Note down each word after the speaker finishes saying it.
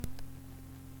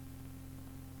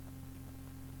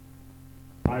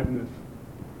aliveness,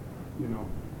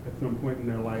 at some point in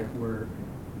their life where,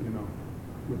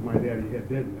 with my daddy had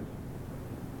deadness.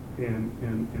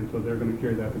 And so they're going to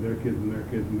carry that to their kids and their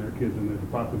kids and their kids, and there's a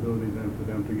possibility then for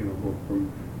them to, go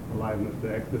from aliveness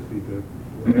to ecstasy to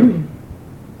whatever.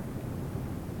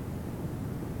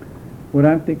 What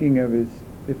I'm thinking of is,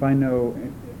 if I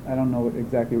don't know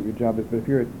exactly what your job is, but if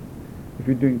you're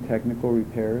doing technical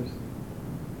repairs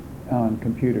on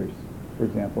computers, for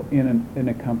example, in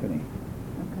a company,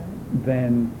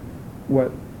 then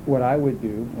what I would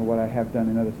do, or what I have done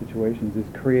in other situations, is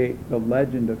create the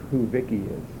legend of who Vicky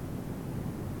is.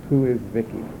 Who is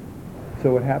Vicky?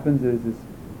 So what happens is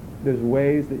there's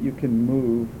ways that you can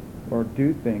move or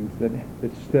do things that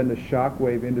send a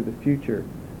shockwave into the future,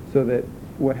 so that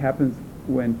what happens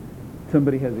when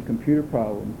somebody has a computer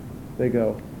problem, they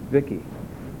go, Vicky.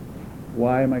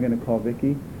 Why am I going to call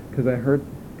Vicky? Because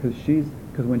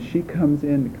when she comes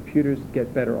in, the computers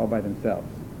get better all by themselves.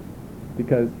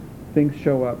 Because things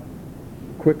show up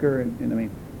quicker,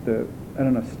 and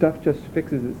stuff just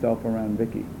fixes itself around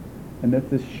Vicky. And that's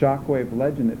this shockwave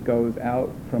legend that goes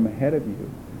out from ahead of you.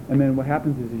 And then what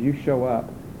happens is you show up,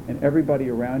 and everybody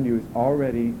around you is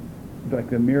already,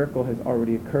 like the miracle has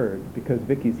already occurred because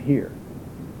Vicky's here.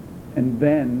 And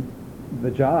then the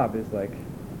job is like,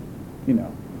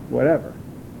 whatever.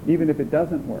 Even if it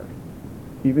doesn't work,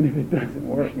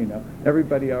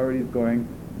 everybody already is going,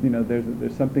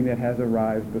 there's something that has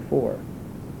arrived before.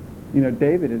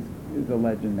 David is a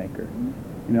legend maker.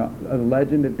 A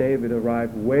legend of David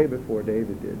arrived way before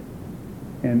David did.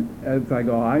 And as I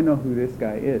go, I know who this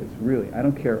guy is, really. I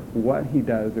don't care what he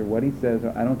does or what he says.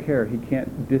 I don't care. He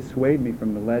can't dissuade me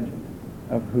from the legend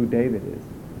of who David is.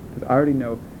 Because I already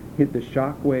know the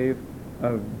shockwave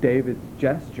of David's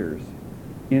gestures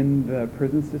in the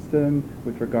prison system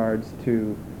with regards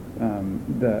to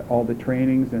all the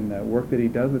trainings and the work that he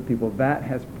does with people, that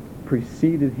has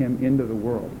preceded him into the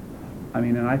world.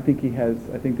 And I think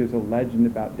there's a legend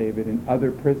about David in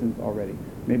other prisons already,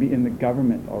 maybe in the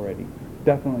government already.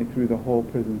 Definitely through the whole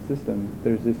prison system,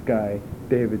 there's this guy,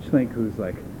 David Schlink, who's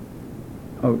like,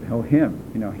 oh him,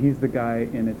 he's the guy,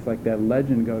 and it's like that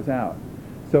legend goes out.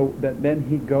 So that then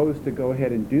he goes to go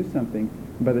ahead and do something.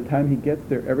 By the time he gets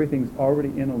there, everything's already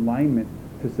in alignment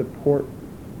to support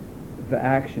the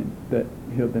action, the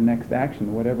next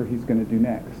action, whatever he's going to do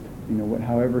next.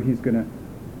 However he's going to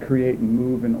create and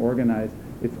move and organize,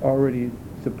 it's already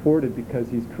supported because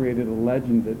he's created a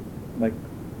legend that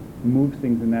moves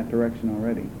things in that direction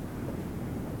already.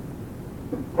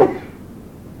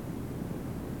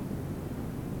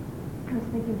 I was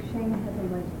thinking Shane has a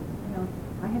legend.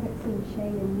 I haven't seen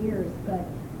Shane in years, but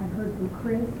I've heard from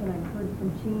Chris and I've heard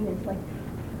from Gene. It's like,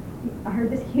 I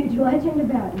heard this huge legend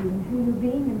about you and who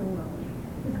you're being in the world.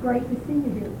 It's great to see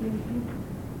you here at BNP.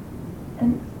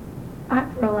 And I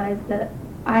realized that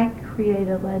I create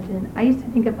a legend. I used to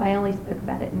think if I only spoke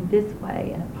about it in this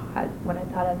way, in what I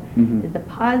thought of as the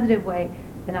positive way,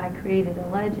 then I created a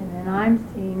legend. And I'm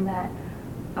seeing that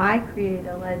I create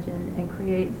a legend and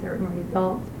create certain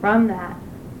results from that,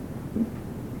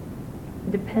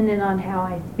 dependent on how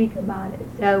I speak about it.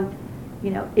 So,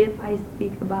 if I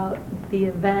speak about the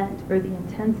event or the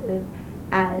intensive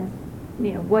as,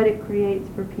 what it creates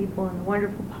for people and the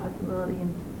wonderful possibility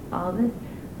and all this,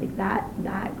 like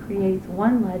that creates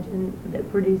one legend that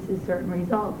produces certain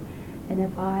results. And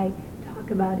if I talk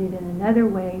about it in another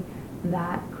way,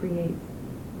 that creates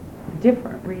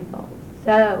different results.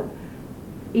 So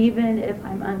even if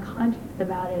I'm unconscious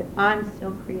about it, I'm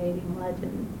still creating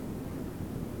legends.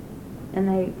 And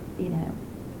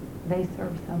they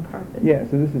serve some purpose. Yeah,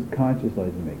 so this is conscious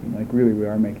legend making. Really, we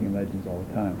are making legends all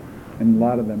the time. And a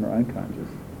lot of them are unconscious.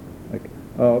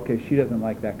 Okay, she doesn't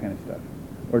like that kind of stuff.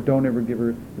 Or don't ever give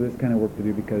her this kind of work to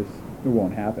do because it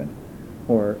won't happen.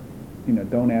 Or,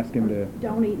 don't ask him to...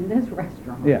 Don't eat in this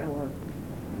restaurant. Yeah.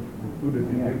 Food is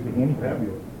anything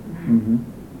fabulous.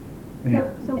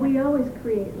 Mm-hmm. So we always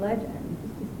create legends.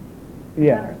 It's just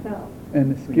about ourselves.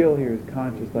 And the skill here is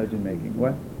conscious legend making.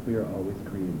 What? We are always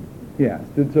creating. Yeah,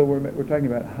 so we're talking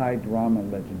about high drama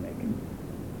legend making.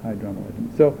 High drama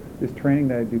legend. So this training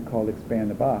that I do called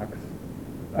Expand the Box,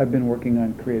 I've been working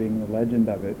on creating the legend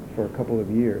of it for a couple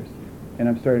of years. And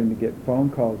I'm starting to get phone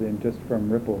calls in just from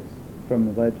ripples from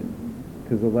the legend.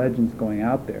 Because the legend's going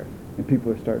out there. And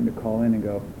people are starting to call in and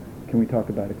go, can we talk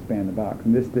about Expand the Box?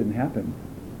 And this didn't happen,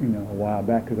 a while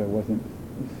back because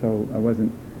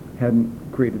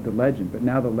hadn't created the legend. But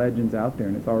now the legend's out there,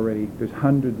 and there's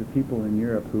hundreds of people in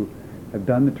Europe who have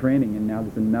done the training, and now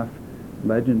there's enough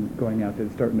legend going out there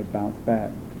that's starting to bounce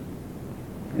back.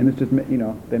 And it's just,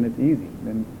 then it's easy.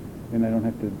 Then I don't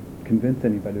have to convince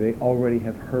anybody. They already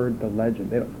have heard the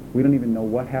legend. We don't even know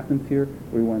what happens here.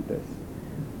 We want this.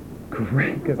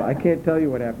 Great, because I can't tell you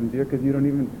what happens here because you don't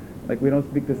even, we don't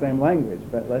speak the same language,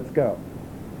 but let's go.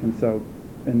 And so,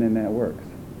 and then that works.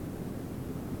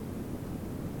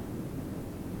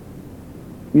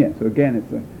 Yeah, so again,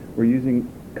 we're using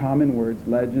common words,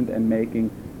 legend and making,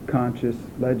 conscious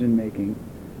legend making,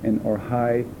 or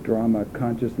high drama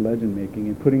conscious legend making,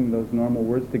 and putting those normal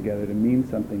words together to mean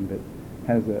something that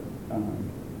has that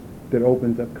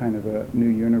opens up kind of a new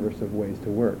universe of ways to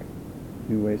work,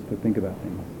 new ways to think about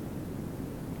things.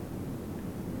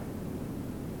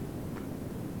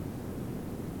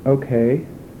 Okay.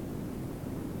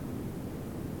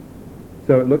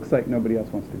 So it looks like nobody else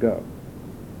wants to go.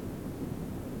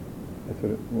 That's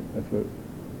what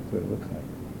it looks like.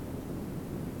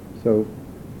 So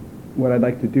what I'd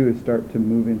like to do is start to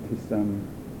move into some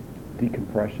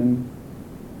decompression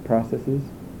processes,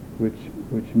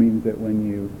 which means that when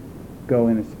you go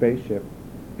in a spaceship,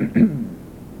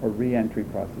 or re-entry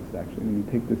process actually, when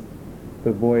you take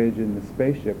the voyage in the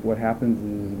spaceship, what happens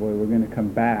is we're going to come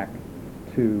back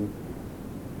to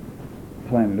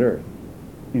planet Earth.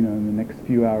 In the next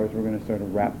few hours we're going to sort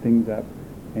of wrap things up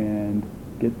and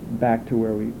get back to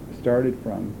where we started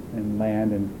from and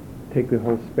land and take the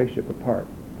whole spaceship apart.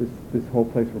 This whole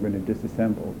place we're going to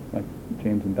disassemble, like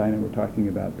James and Dinah were talking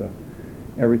about.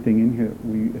 Everything in here,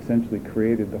 we essentially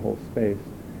created the whole space,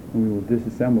 and we will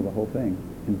disassemble the whole thing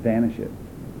and vanish it.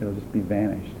 It'll just be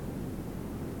vanished.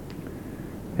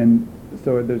 And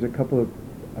so there's a couple of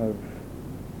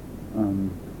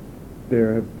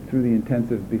through the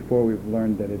intensive before, we've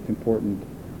learned that it's important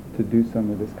to do some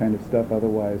of this kind of stuff,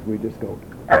 otherwise we just go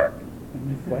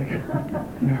and it's like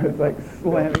it's like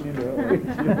slamming into a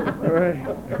windshield. All right.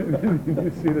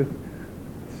 You see this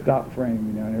stop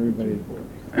frame, and everybody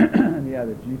yeah,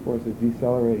 the G-force is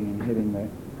decelerating and hitting the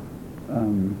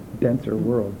denser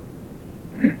world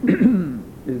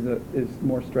is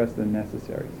more stress than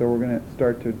necessary. So we're going to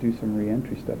start to do some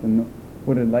re-entry stuff, and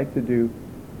what I'd like to do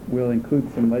will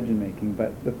include some legend making,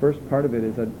 but the first part of it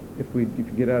is that if you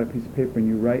get out a piece of paper and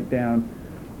you write down,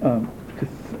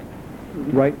 just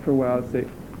write for a while, say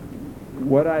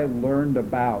what I learned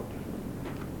about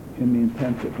in the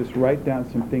intensive. Just write down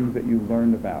some things that you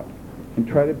learned about, and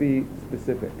try to be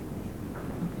specific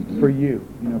for you,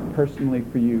 personally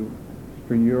for you,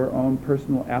 for your own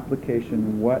personal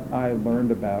application. What I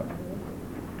learned about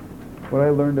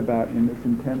in this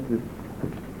intensive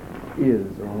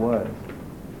is or was.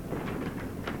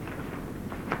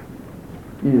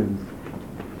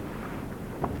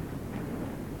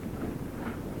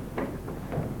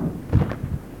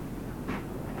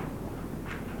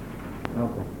 I'll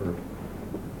go first.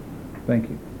 Thank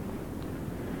you.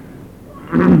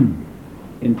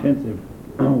 Intensive,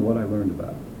 what I learned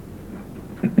about.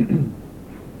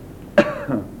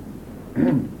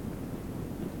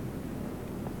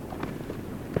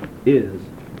 Is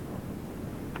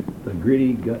the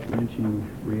gritty, gut-wrenching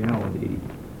reality.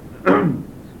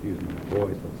 Excuse my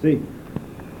voice. Let's see.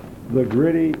 The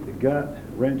gritty,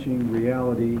 gut-wrenching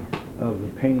reality of the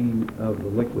pain of the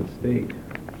liquid state.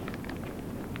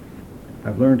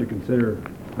 I've learned to consider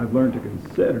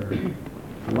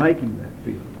liking that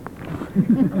feeling.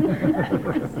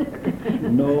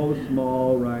 No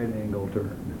small right angle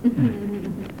turn.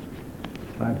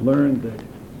 I've learned that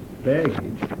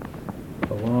baggage,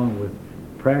 along with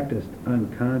practiced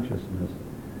unconsciousness,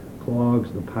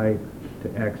 clogs the pipe to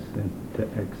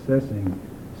accessing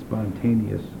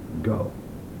spontaneous go.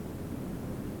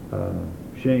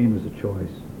 Shame is a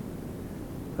choice.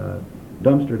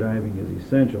 Dumpster diving is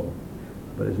essential,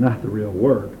 but it's not the real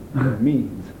work that it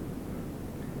means.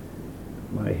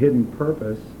 My hidden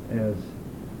purpose as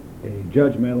a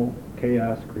judgmental,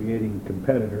 chaos-creating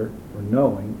competitor for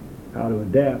knowing how to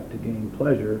adapt to gain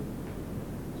pleasure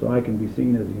so I can be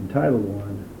seen as the entitled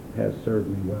one has served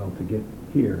me well to get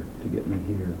me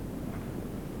here.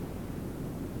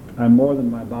 I'm more than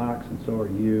my box, and so are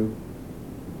you.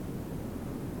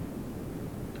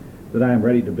 That I am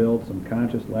ready to build some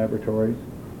conscious laboratories.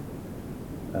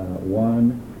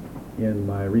 One, in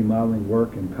my remodeling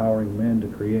work, empowering men to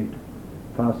create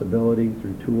possibility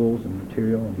through tools and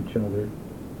material and each other.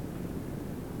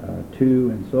 Two,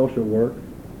 in social work,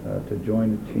 to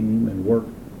join a team and work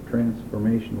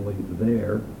transformationally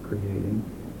there, creating.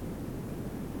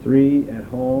 Three, at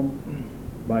home,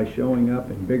 by showing up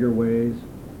in bigger ways,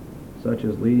 such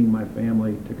as leading my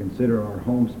family to consider our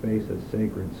home space as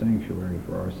sacred sanctuary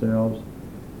for ourselves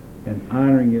and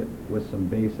honoring it with some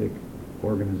basic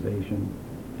organization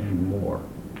and more.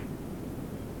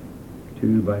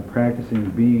 Two, by practicing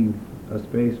being a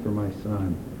space for my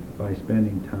son by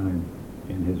spending time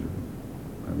in his room.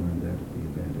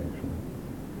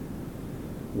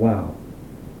 wow.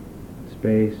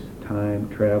 Space, time,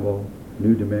 travel,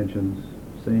 new dimensions,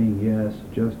 saying yes,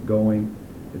 just going,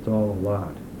 it's all a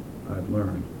lot, I've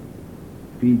learned.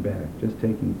 Feedback, just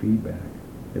taking feedback,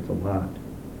 it's a lot.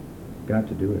 Got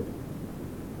to do it.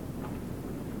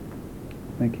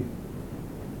 Thank you.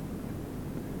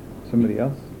 Somebody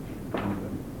else?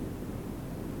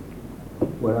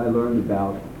 What I learned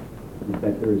about is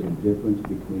that there is a difference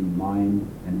between mind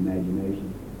and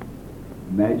imagination.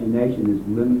 Imagination is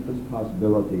limitless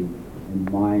possibility,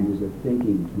 and mind is a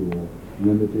thinking tool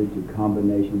limited to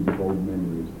combinations of old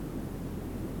memories.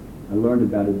 I learned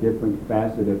about a different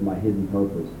facet of my hidden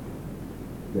purpose,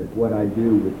 that what I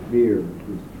do with fear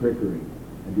is trickery.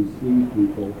 I deceive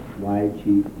people, lie,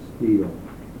 cheat, steal,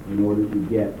 in order to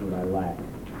get what I lack.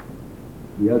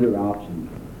 The other option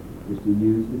is to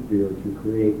use the fear to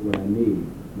create what I need,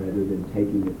 rather than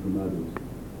taking it from others.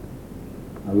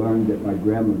 I learned that my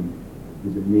gremlin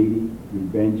is a needy,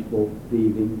 revengeful,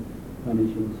 thieving,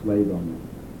 punishing slave owner.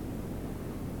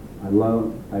 I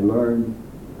learned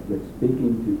that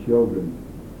speaking to children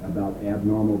about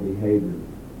abnormal behavior,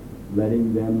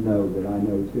 letting them know that I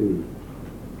know too,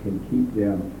 can keep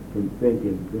them from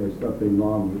thinking there's something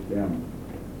wrong with them.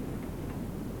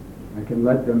 I can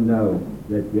let them know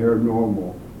that their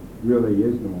normal really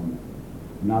is normal,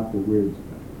 not the weird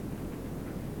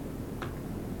stuff.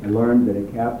 I learned that a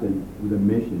captain with a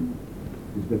mission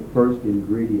is the first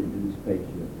ingredient in a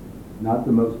spaceship, not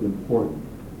the most important,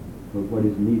 but what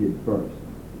is needed first.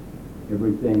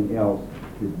 Everything else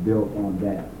is built on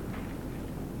that.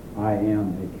 I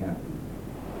am a captain.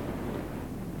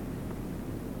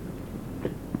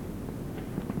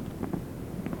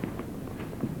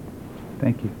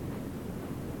 Thank you.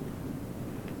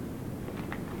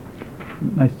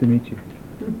 Nice to meet you.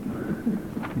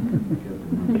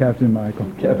 Captain Michael.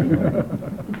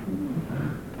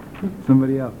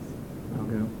 Somebody else? I'll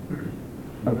go.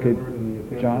 Okay,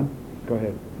 John, go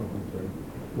ahead. Oh, I'm sorry.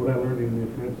 What I learned in the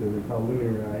offensive is how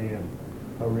linear I am,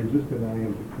 how resistant I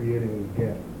am to creating a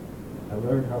gap. I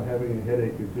learned how having a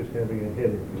headache is just having a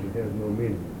headache and it has no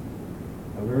meaning.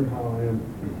 I learned how I am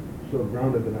so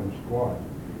grounded that I'm squat.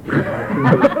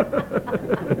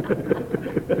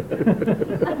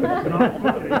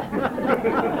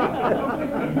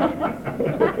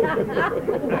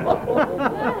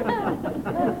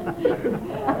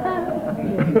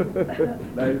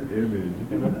 Nice image.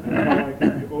 And how I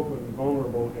can be open and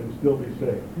vulnerable and still be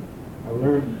safe. I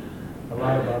learned a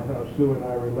lot about how Sue and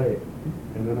I relate.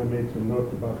 And then I made some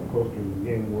notes about the poster in the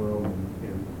game world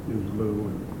and Lou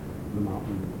and the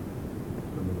mountain.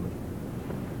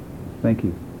 Thank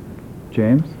you.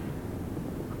 James?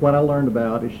 What I learned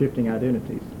about is shifting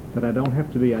identities, that I don't have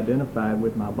to be identified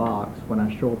with my box when I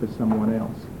show up as someone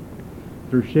else.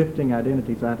 Through shifting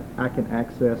identities, I can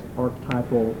access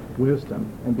archetypal wisdom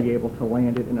and be able to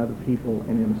land it in other people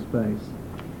and in space.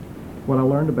 What I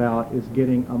learned about is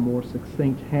getting a more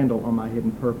succinct handle on my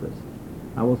hidden purpose.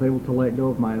 I was able to let go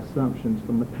of my assumptions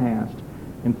from the past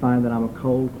and find that I'm a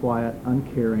cold, quiet,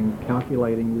 uncaring,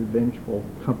 calculating, revengeful,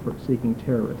 comfort-seeking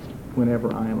terrorist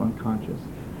whenever I am unconscious.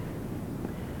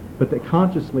 But that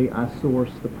consciously I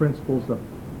source the principles of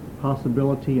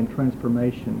possibility and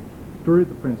transformation through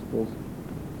the principles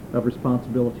of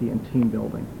responsibility and team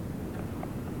building.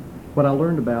 What I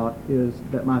learned about is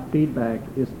that my feedback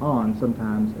is on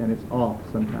sometimes and it's off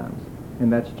sometimes,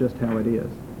 and that's just how it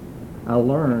is. I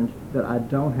learned that I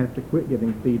don't have to quit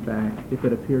giving feedback if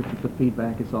it appears that the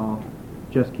feedback is off.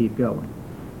 Just keep going.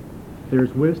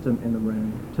 There's wisdom in the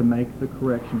room to make the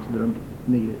corrections that are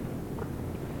needed.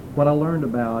 What I learned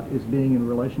about is being in a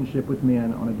relationship with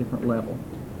men on a different level.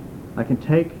 I can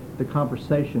take the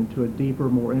conversation to a deeper,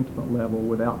 more intimate level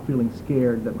without feeling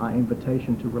scared that my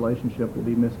invitation to relationship will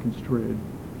be misconstrued.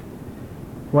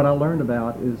 What I learned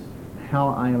about is how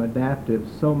I am adaptive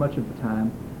so much of the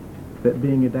time that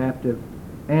being adaptive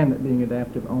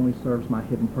only serves my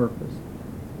hidden purpose.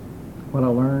 What I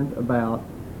learned about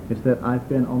is that I've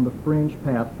been on the fringe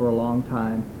path for a long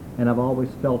time, and I've always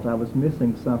felt I was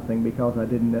missing something because I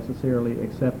didn't necessarily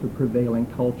accept the prevailing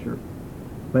culture.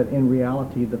 But in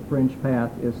reality, the fringe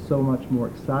path is so much more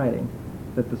exciting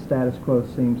that the status quo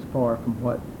seems far from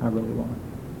what I really want.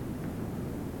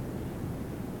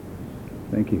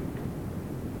 Thank you.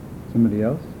 Somebody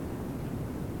else?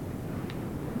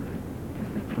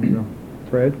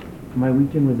 Fred? My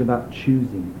weekend was about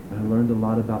choosing. I learned a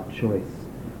lot about choice.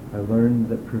 I learned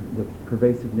the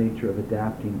pervasive nature of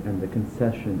adapting and the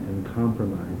concession and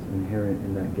compromise inherent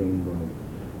in that game world.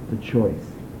 The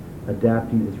choice.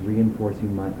 Adapting is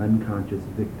reinforcing my unconscious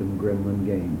victim gremlin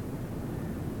game.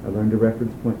 I learned a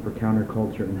reference point for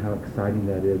counterculture and how exciting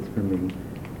that is for me.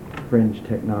 Fringe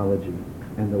technology.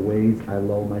 and the ways I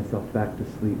lull myself back to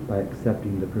sleep by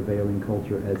accepting the prevailing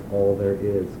culture as all there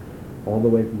is, all the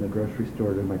way from the grocery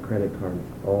store to my credit cards,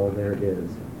 all there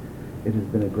is. It has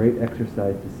been a great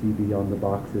exercise to see beyond the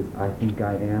boxes I think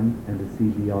I am and to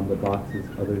see beyond the boxes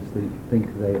others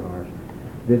think they are.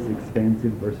 This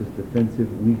expansive versus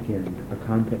defensive weekend, a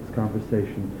context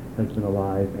conversation, has been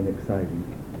alive and exciting.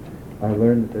 I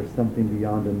learned that there's something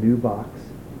beyond a new box,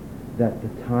 that the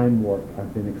time warp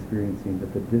I've been experiencing,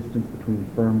 that the distance between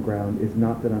firm ground is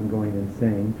not that I'm going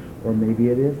insane, or maybe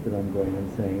it is that I'm going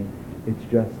insane, it's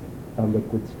just a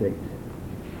liquid state.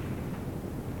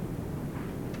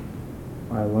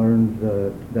 I learned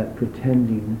that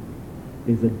pretending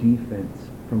is a defense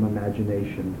from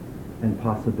imagination, and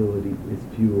possibility is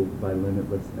fueled by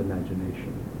limitless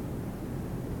imagination.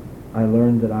 I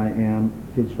learned that I am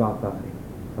Fijvapai,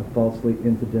 a falsely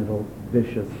incidental,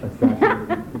 vicious,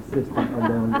 assassinating, persistent,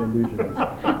 alone illusionist.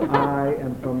 I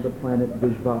am from the planet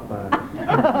Vijvapai.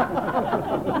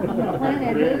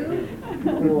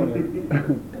 Planet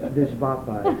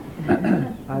Vijvapai.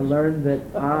 I learned that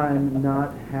if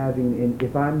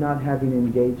I'm not having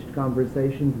engaged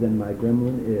conversations, then my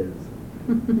gremlin is.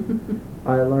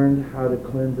 I learned how to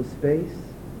cleanse a space.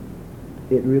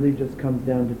 It really just comes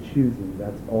down to choosing.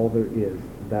 That's all there is.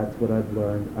 That's what I've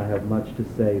learned. I have much to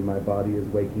say. My body is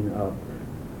waking up.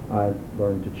 I've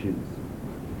learned to choose.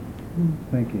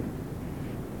 Thank you.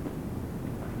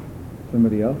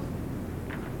 Somebody else?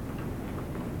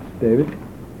 David?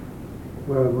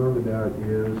 What I've learned about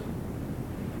is,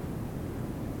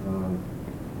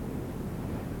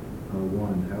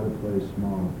 one, how to play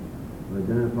small.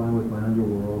 Identifying with my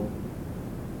underworld,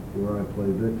 where I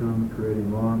play victim, creating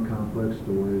long, complex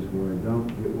stories where I don't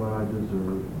get what I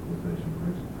deserve, quotation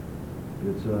marks.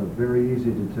 It's very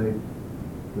easy to take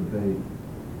the bait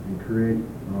and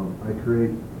I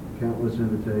create countless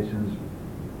invitations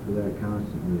for that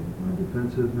constantly. My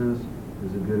defensiveness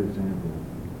is a good example.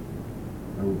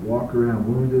 I walk around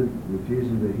wounded,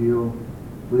 refusing to heal,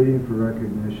 pleading for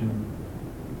recognition.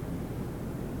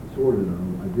 Sort of,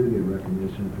 though. I do get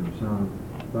recognition from some,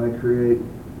 but I create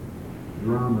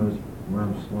dramas where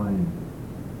I'm slain.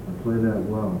 I play that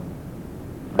well.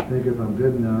 I think if I'm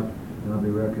good enough, then I'll be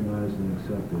recognized and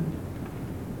accepted.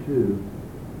 2,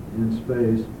 in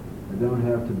space, I don't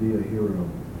have to be a hero.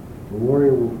 A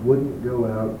warrior wouldn't go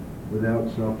out without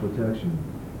self-protection.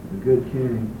 A good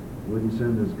king wouldn't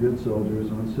send his good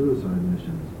soldiers on suicide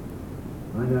missions.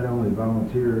 I not only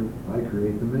volunteer, I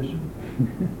create the mission.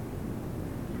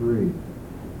 3,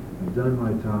 I've done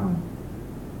my time.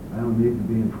 I don't need to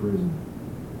be in prison.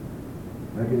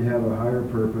 I can have a higher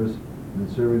purpose than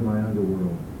serving my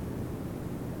underworld.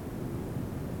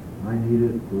 I need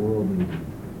it, the world needs it.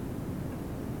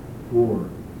 4,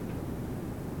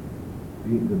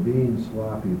 the being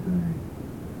sloppy thing.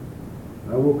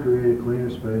 I will create a cleaner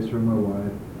space for my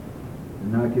wife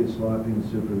and not get sloppy in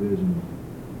supervision.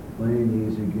 Playing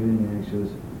easy, getting anxious,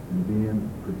 and being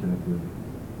protective.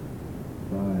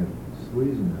 5,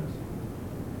 sleaziness.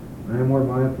 I am more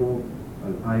mindful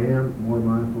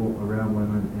around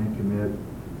women and commit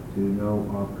to no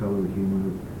off-color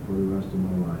humor for the rest of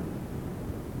my life.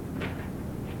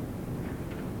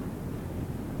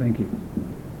 Thank you.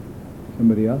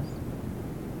 Somebody else?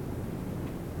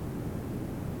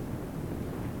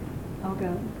 I'll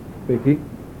go. Vicki?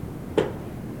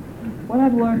 What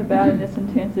I've learned about in this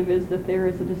intensive is that there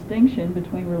is a distinction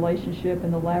between relationship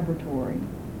and the laboratory.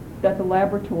 That the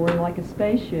laboratory, like a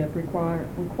spaceship,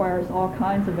 requires all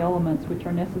kinds of elements which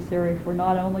are necessary for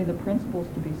not only the principals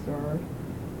to be served,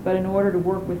 but in order to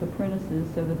work with apprentices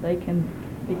so that they can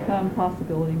become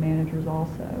possibility managers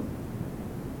also.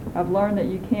 I've learned that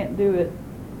you can't do it,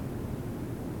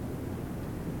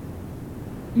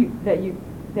 that you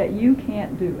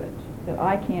can't do it, that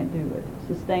I can't do it,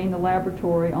 sustain the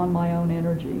laboratory on my own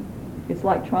energy. It's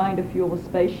like trying to fuel a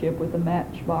spaceship with a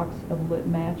matchbox of lit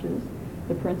matches.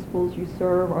 The principles you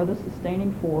serve are the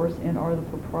sustaining force and are the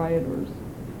proprietors.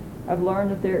 I've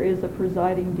learned that there is a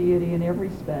presiding deity in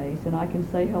every space, and I can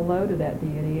say hello to that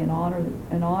deity and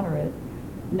honor it,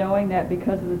 knowing that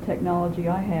because of the technology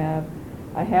I have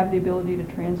the ability to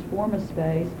transform a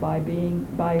space by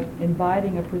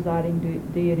inviting a presiding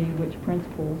deity through which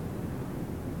principles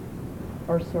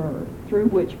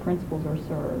are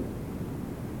served.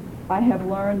 I have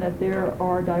learned that there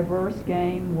are diverse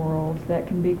game worlds that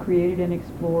can be created and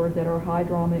explored that are high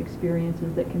drama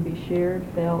experiences that can be shared,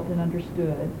 felt, and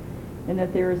understood, and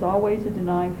that there is always a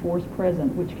denying force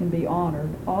present which can be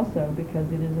honored also because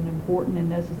it is an important and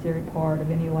necessary part of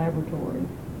any laboratory.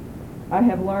 I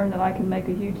have learned that I can make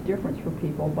a huge difference for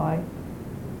people by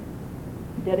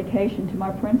dedication to my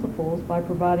principles by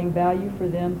providing value for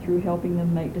them through helping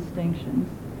them make distinctions,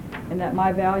 and that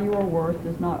my value or worth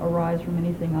does not arise from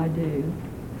anything I do.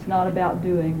 It's not about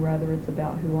doing, rather it's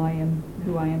about who I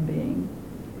am being.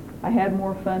 I had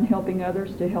more fun helping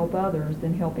others to help others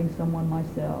than helping someone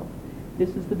myself.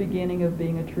 This is the beginning of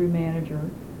being a true manager,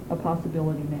 a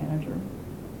possibility manager.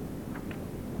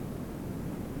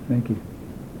 Thank you.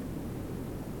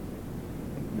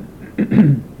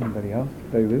 Anybody else?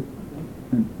 Lou?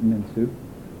 And then Sue?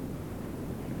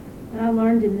 What I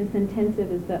learned in this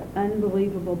intensive is the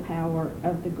unbelievable power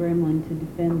of the gremlin to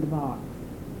defend the box.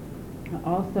 I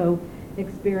also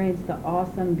experienced the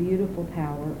awesome, beautiful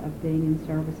power of being in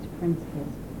service to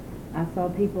principles. I saw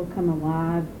people come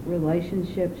alive,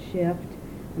 relationships shift,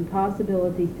 and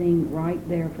possibility seem right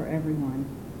there for everyone.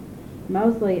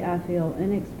 Mostly, I feel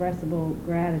inexpressible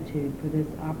gratitude for this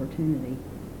opportunity.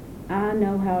 I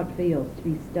know how it feels to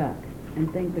be stuck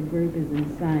and think the group is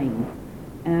insane,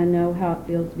 and I know how it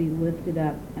feels to be lifted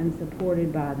up and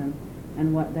supported by them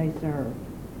and what they serve.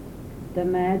 The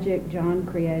magic John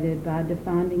created by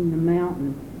defining the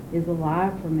mountain is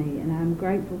alive for me, and I'm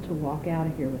grateful to walk out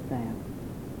of here with that.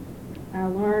 I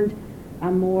learned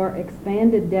a more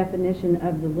expanded definition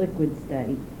of the liquid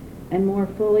state and more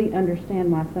fully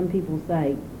understand why some people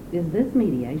say, "Is this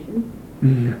mediation?"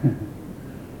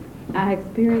 I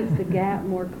experienced the gap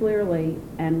more clearly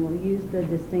and will use the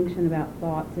distinction about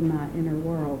thoughts in my inner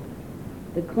world.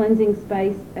 The cleansing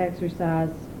space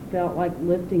exercise felt like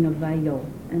lifting a veil,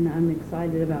 and I'm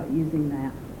excited about using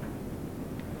that.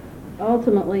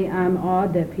 Ultimately, I'm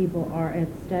awed that people are at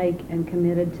stake and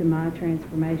committed to my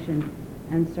transformation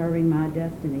and serving my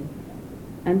destiny.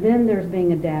 And then there's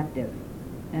being adaptive,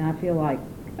 and I feel like,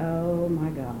 oh my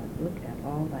God, look at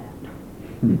all that.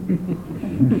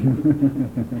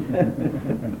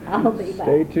 I'll be back.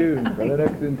 Stay tuned for the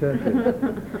next intensive.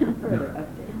 Further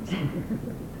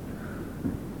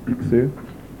updates. Sue?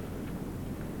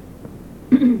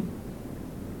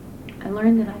 I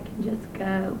learned that I can just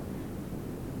go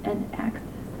and access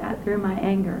that through my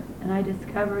anger. And I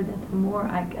discovered that the more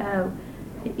I go,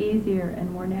 the easier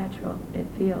and more natural it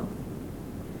feels.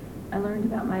 I learned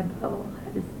about my bubble,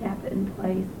 how to snap it in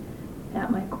place, snap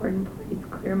my cord in place,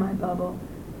 clear my bubble,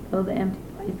 fill the empty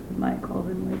place with my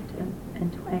golden wisdom,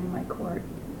 and twang my cord.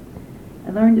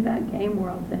 I learned about game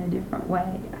worlds in a different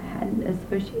way. I hadn't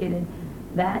associated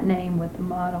that name with the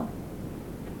model.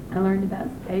 I learned about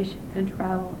spaceships and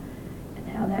travel and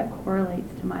how that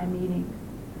correlates to my meetings.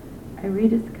 I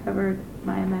rediscovered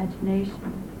my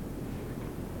imagination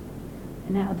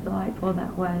and how delightful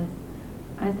that was.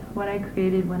 I saw what I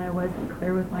created when I wasn't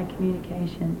clear with my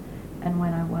communication and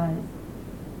when I was.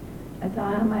 I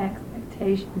saw how my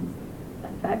expectations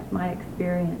affect my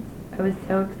experience. I was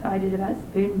so excited about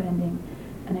spoon bending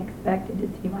and expected to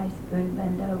see my spoon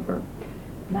bend over.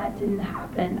 When that didn't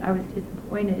happen, I was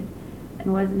disappointed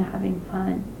and wasn't having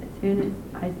fun. As soon as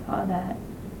I saw that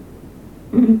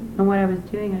and what I was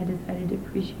doing, I decided to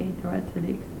appreciate the rest of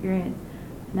the experience,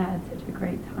 and I had such a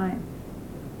great time.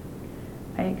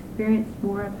 I experienced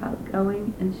more about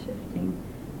going and shifting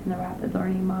in the rapid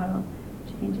learning model,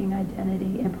 changing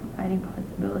identity and providing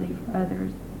possibility for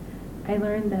others. I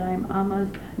learned that I'm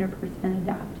almost 100%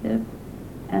 adaptive,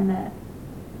 and that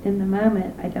in the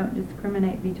moment I don't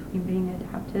discriminate between being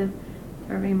adaptive,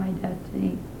 serving my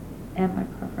destiny, and my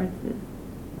preferences.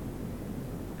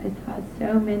 I saw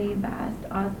so many vast,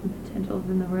 awesome potentials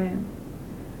in the room.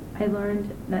 I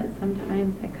learned that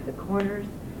sometimes I cut corners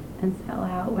and sell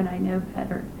out when I know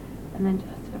better, and then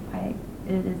justify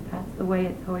it as that's the way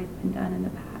it's always been done in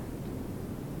the past.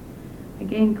 I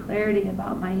gained clarity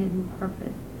about my hidden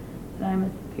purpose, that I'm a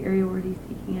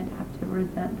superiority-seeking, adaptive,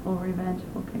 resentful,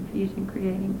 revengeful,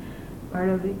 confusion-creating,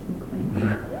 Bardo victim queen.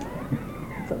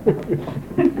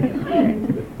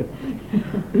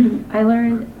 I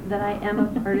learned that I am a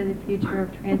part of the future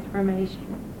of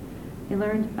transformation. I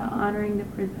learned about honoring the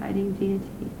presiding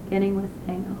deity, beginning with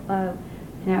saying hello,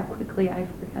 and how quickly I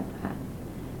forget that.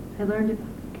 I learned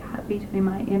about the gap between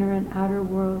my inner and outer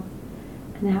worlds,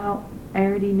 and how I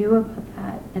already knew about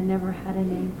that and never had a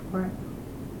name for it.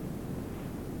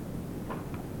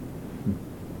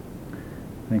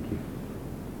 Thank you.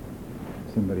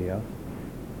 Somebody else?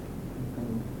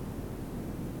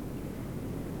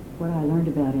 What I learned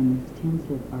about in this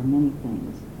intensive are many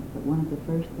things, but one of the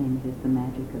first things is the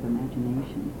magic of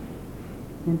imagination.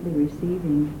 Simply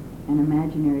receiving an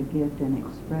imaginary gift and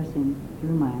expressing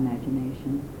through my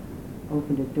imagination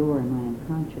opened a door in my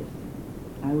unconscious.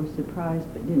 I was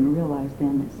surprised but didn't realize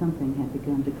then that something had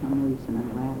begun to come loose and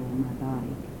unravel in my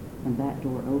body, and that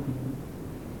door opened.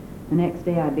 The next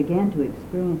day I began to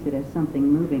experience it as something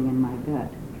moving in my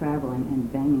gut, traveling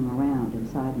and banging around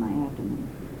inside my abdomen.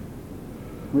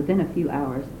 Within a few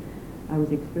hours, I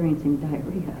was experiencing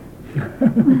diarrhea.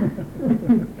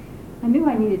 I knew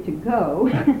I needed to go.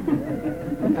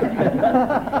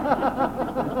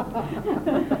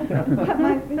 But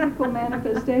my physical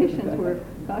manifestations were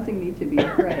causing me to be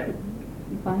afraid.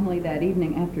 And finally, that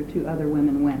evening, after 2 other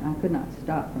women went, I could not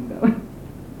stop from going.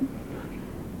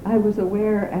 I was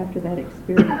aware after that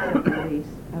experience of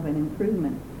release of an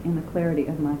improvement in the clarity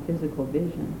of my physical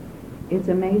vision. It's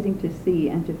amazing to see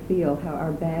and to feel how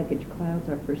our baggage clouds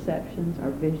our perceptions,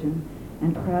 our vision,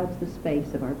 and crowds the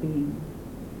space of our being.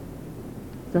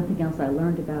 Something else I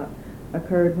learned about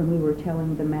occurred when we were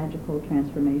telling the magical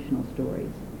transformational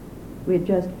stories. We had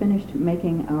just finished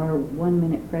making our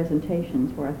 1-minute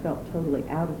presentations where I felt totally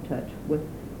out of touch with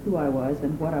who I was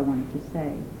and what I wanted to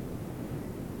say.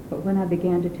 But when I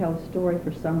began to tell a story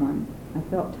for someone, I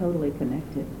felt totally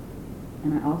connected,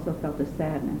 and I also felt a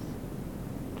sadness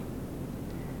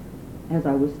as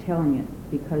I was telling it,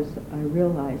 because I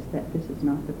realized that this is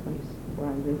not the place where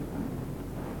I live from,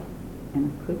 and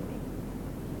I could be.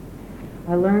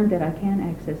 I learned that I can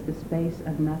access the space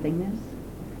of nothingness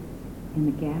in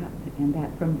the gap, and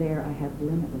that from there I have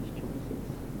limitless choices.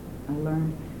 I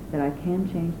learned that I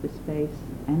can change the space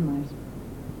and my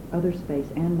other space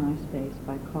and my space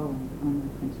by calling on my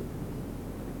principles.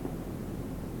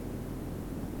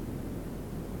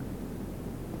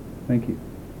 Thank you.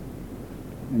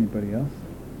 Anybody else?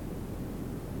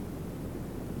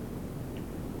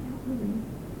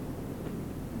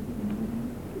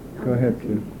 Go ahead,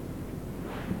 Sue.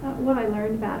 What I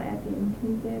learned about at the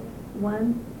intensive,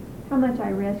 1, how much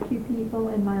I rescue people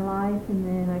in my life, and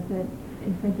then I put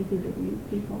in parentheses abuse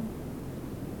people.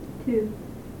 2,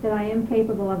 that I am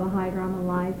capable of a high drama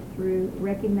life through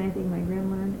recognizing my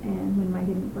gremlin and when my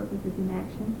hidden purpose is in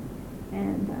action.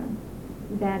 And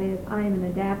that is, I am an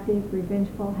adaptive,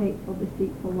 revengeful, hateful,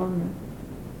 deceitful loner.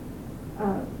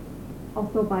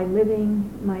 Also by living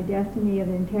my destiny of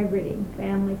integrity,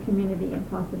 family, community, and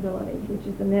possibility, which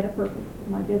is the meta purpose of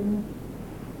my business,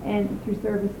 and through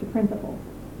service to principles.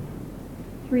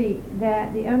 3,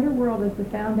 that the underworld is the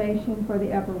foundation for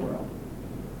the upper world,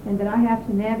 and that I have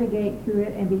to navigate through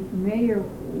it and be familiar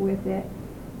with it,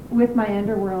 with my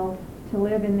underworld, to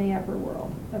live in the upper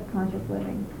world of conscious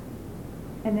living.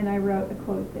 And then I wrote a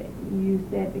quote that you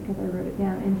said, because I wrote it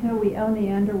down: until we own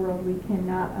the underworld, we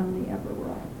cannot own the upper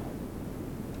world.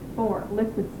 4,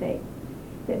 liquid state.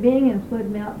 That being in a fluid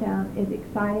meltdown is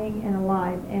exciting and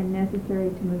alive and necessary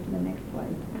to move to the next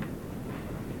place.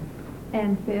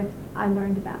 And 5th, I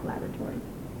learned about laboratories.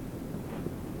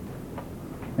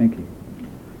 Thank you.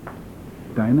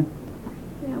 Dinah?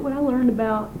 Yeah, what I learned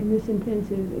about in this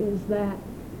intensive is that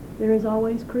there is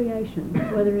always creation,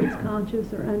 whether it's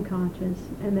conscious or unconscious,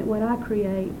 and that what I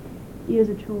create is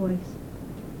a choice.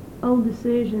 Old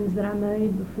decisions that I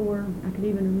made before I could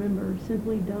even remember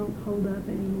simply don't hold up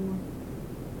anymore.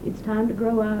 It's time to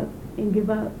grow up and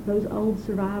give up those old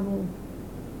survival,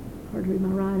 hard to read my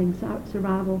writing,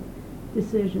 survival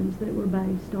decisions that were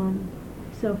based on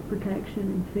self-protection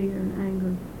and fear and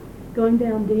anger. Going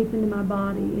down deep into my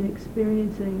body and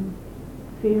experiencing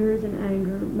fears and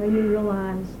anger made me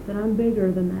realize that I'm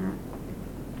bigger than that.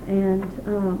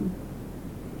 And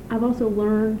I've also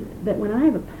learned that when I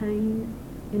have a pain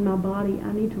in my body,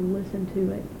 I need to listen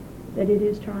to it, that it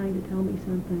is trying to tell me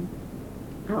something.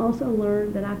 I also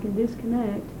learned that I can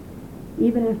disconnect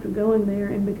even after going there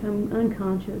and become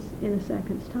unconscious in a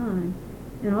second's time.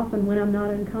 And often when I'm not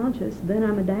unconscious, then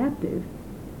I'm adaptive,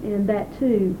 and that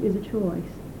too is a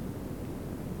choice.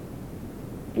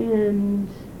 And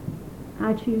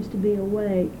I choose to be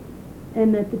awake,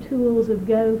 and that the tools of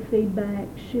go, feedback,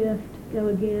 shift, go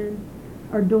again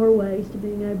are doorways to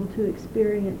being able to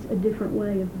experience a different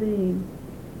way of being.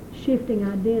 Shifting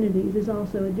identities is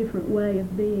also a different way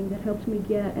of being that helps me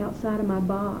get outside of my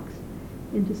box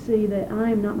and to see that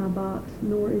I am not my box,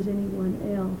 nor is anyone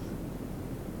else.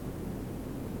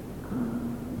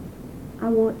 I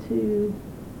want to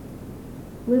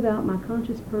live out my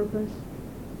conscious purpose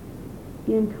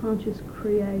in conscious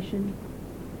creation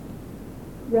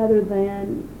rather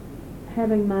than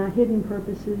having my hidden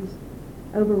purposes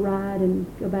override and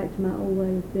go back to my old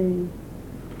way of being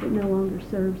that no longer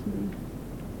serves me.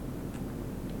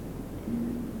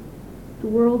 The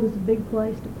world is a big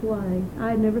place to play. I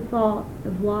had never thought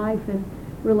of life and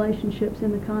relationships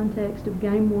in the context of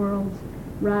game worlds,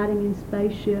 riding in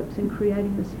spaceships and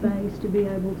creating the space to be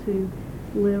able to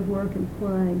live, work, and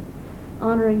play.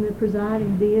 Honoring the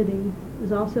presiding deity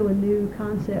was also a new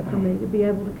concept for me, to be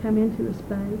able to come into a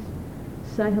space,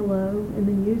 say hello, and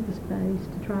then use the space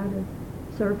to try to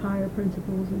serve higher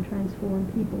principles and transform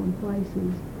people and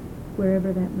places.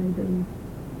 wherever that may be.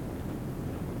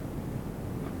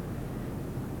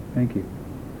 Thank you.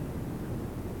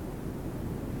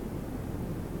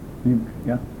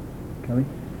 Yeah, Kelly?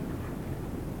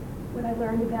 What I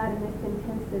learned about in this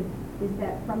intensive is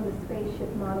that from the spaceship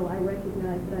model, I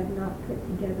recognize that I've not put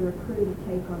together a crew to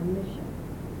take on a mission.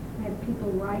 I have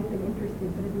people ripe and interested,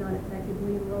 but have not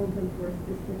effectively enrolled them for a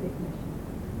specific mission.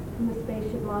 From the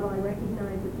spaceship model, I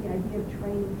recognize that the idea of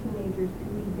training teenagers to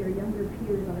lead their younger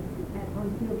peers on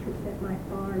field trips at my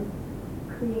farm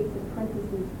creates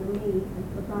apprentices for me and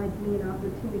provides me an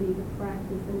opportunity to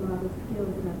practice and model skills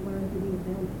that I've learned through the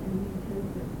event and the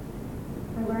intensive.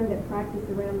 I learned that practice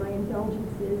around my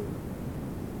indulgences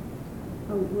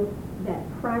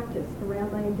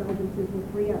will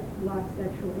free up locked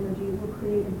sexual energy, will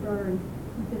create a burn,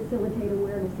 and facilitate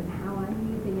awareness of how I'm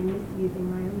using and misusing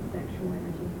my own sexual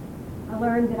energy. I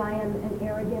learned that I am an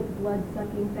arrogant,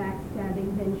 blood-sucking,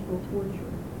 backstabbing, vengeful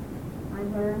torturer. I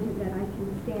learned that I can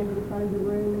stand in front of the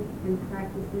room and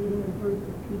practice leading a group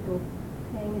of people,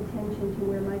 paying attention to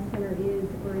where my center is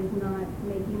or is not,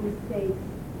 making mistakes,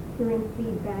 hearing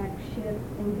feedback, shift,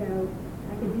 and go.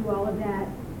 I could do all of that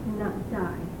and not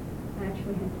die. I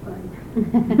actually had fun.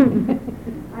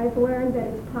 I've learned that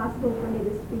it's possible for me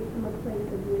to speak from a place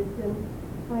of wisdom.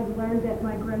 I've learned that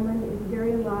my gremlin is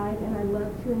very alive and I love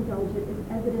to indulge it,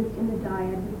 as evidenced in the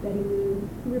dyad with Betty Moon,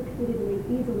 who repeatedly,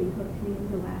 easily hooked me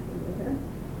into laughing with her.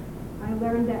 I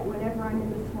learned that whenever I'm in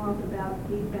the swamp about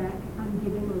feedback, I'm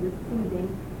giving or receiving.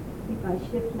 If I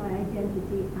shift my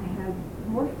identity, I have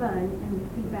more fun and the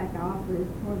feedback I offer is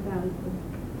more valuable.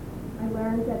 I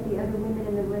learned that the other women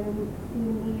in the room see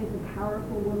me as a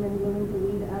powerful woman willing to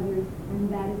lead others, and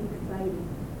that is exciting.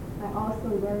 I also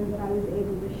learned that I was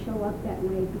able to show up that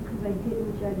way because I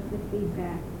didn't judge the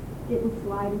feedback, didn't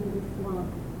slide into the swamp,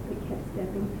 but kept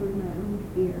stepping through my own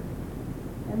fear.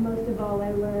 And most of all, I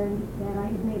learned that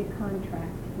I had made a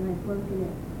contract and I'd broken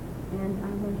it, and I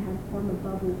learned how to form a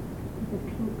bubble with a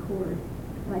pink cord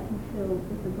that I can fill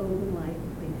with the golden light,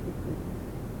 basically.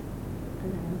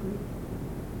 And I agree.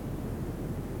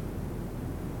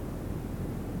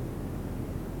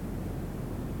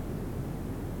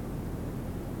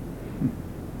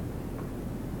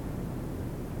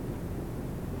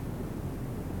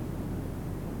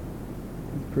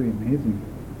 That's pretty amazing.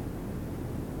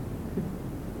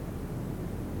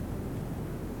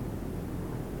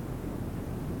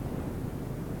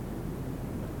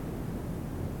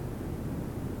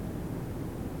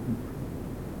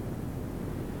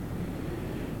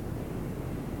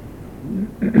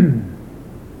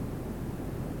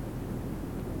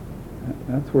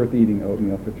 That's worth eating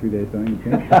oatmeal for 3 days, don't you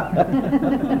think?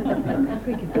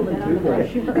 We could do that on the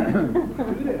brochure.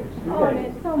 Oh, and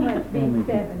it's so much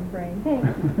B7 brain.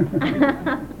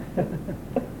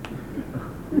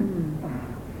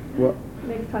 Well,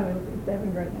 Next time it'll be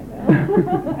 7 grade, I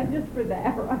know. Just for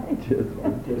that, right? Just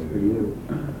for you.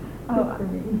 Oh, for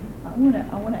me. I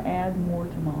want to add more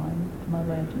to my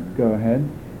legend. go ahead.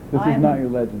 This I is am- not your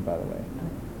legend, by the way.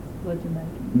 Legend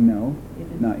making. No,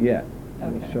 It is- not yet. I'll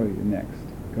Okay. show you next.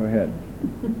 Go ahead.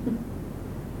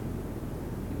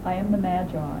 I am the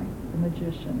Magi, the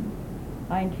magician.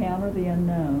 I encounter the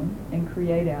unknown and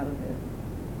create out of it.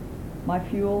 My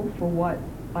fuel for what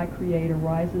I create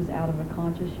arises out of a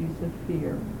conscious use of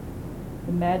fear.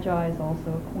 The Magi is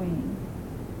also a queen.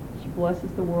 She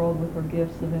blesses the world with her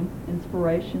gifts of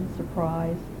inspiration,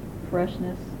 surprise,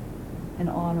 freshness, and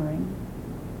honoring,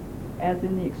 as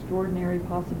in the extraordinary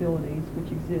possibilities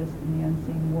which exist in the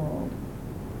unseen world.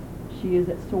 She is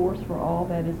at source for all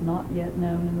that is not yet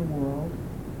known in the world.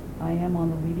 I am on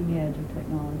the leading edge of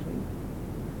technology.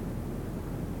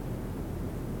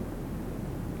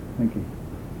 Thank you.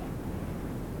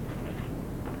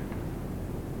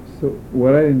 So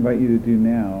what I invite you to do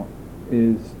now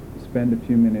is spend a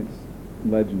few minutes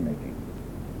legend making,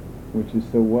 which is,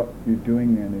 so what you're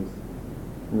doing then is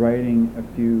writing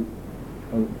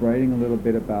a little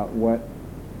bit about what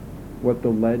the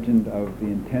legend of the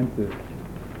intensive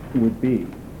would be.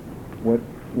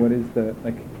 What is the,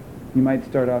 like, you might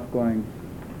start off going,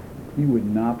 you would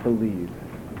not believe,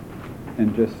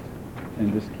 and just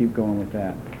keep going with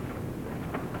that.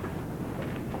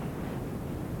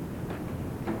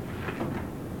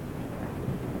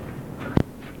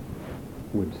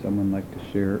 Would someone like to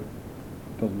share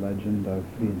the legend of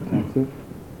the intensive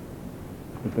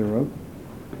that they wrote?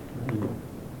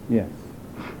 Yes.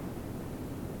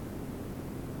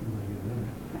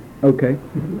 Okay.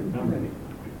 How many?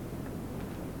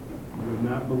 You would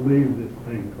not believe this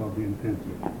thing called the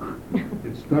intensive.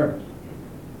 It starts.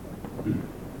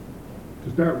 To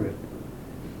start with,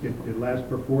 it lasts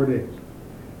for 4 days.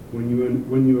 When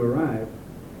you arrive,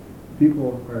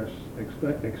 people are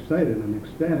excited and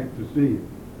ecstatic to see you.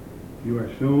 You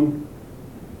are shown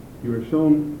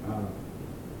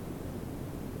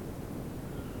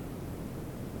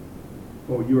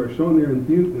their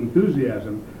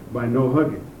enthusiasm by no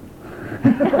hugging.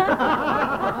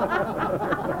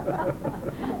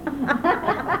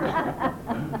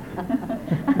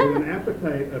 With an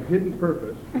appetite of hidden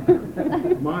purpose,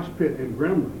 mosh pit and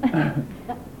gremlin.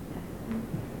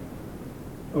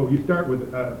 Oh, you start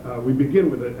with, we begin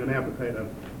with an appetite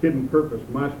of hidden purpose,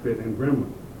 mosh pit and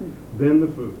gremlin. Then the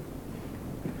food.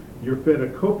 You're fed a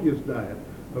copious diet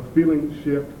of feeling,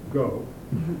 shift, go,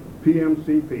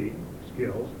 PMCP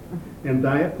skills, and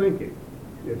diet thinking.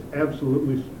 It's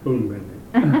absolutely spoon-bending.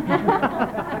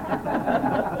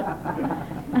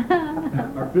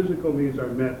 Our physical needs are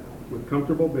met with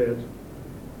comfortable beds,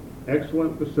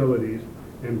 excellent facilities,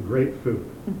 and great food.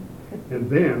 And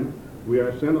then we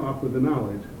are sent off with the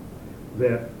knowledge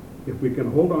that if we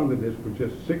can hold on to this for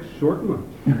just 6 short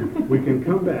months, we can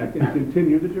come back and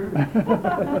continue the journey.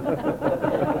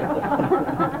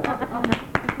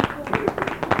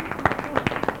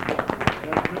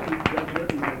 That's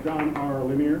written by John R.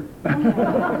 Lanier.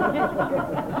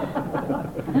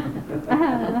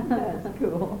 That's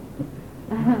cool.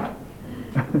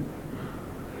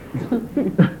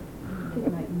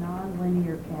 Like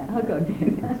non-linear cat. I'll go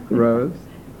do that. Rose?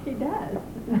 She does.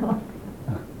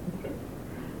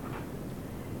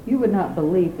 You would not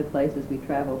believe the places we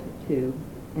traveled to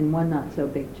in one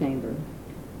not-so-big chamber.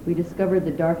 We discovered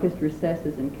the darkest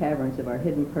recesses and caverns of our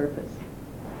hidden purpose.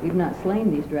 We've not slain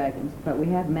these dragons, but we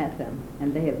have met them,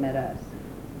 and they have met us.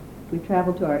 We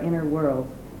traveled to our inner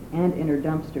worlds and inner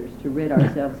dumpsters to rid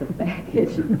ourselves of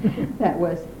baggage that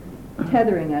was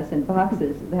tethering us in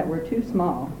boxes that were too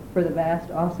small for the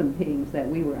vast, awesome beings that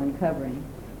we were uncovering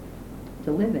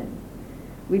to live in.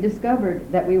 We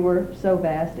discovered that we were so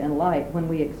vast and light when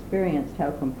we experienced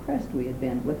how compressed we had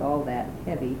been with all that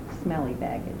heavy, smelly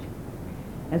baggage.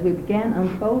 As we began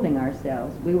unfolding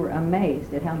ourselves, we were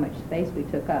amazed at how much space we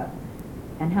took up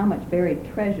and how much buried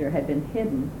treasure had been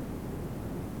hidden,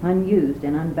 unused,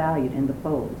 and unvalued in the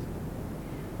folds.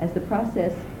 As the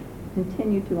process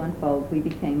continued to unfold, we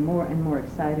became more and more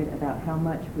excited about how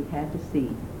much we had to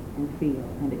see and feel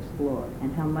and explore,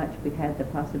 and how much we had the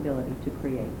possibility to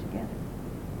create together.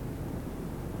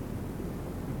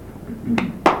 Thank you.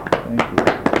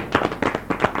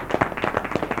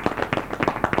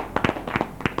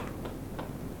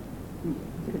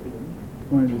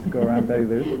 Want to just go around Betty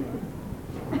Lou?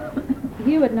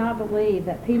 You would not believe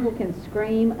that people can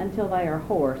scream until they are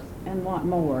hoarse and want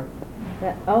more.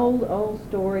 That old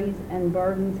stories and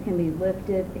burdens can be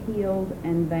lifted, healed,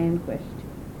 and vanquished.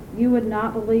 You would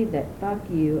not believe that fuck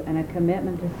you and a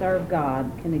commitment to serve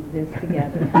God can exist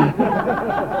together.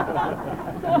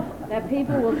 That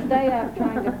people will stay up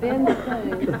trying to bend the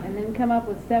spoons and then come up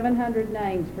with 700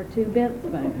 names for 2 bent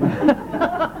spoons.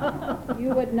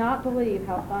 You would not believe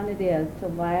how fun it is to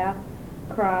laugh,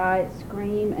 cry,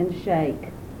 scream, and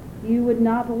shake. You would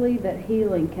not believe that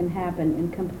healing can happen in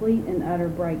complete and utter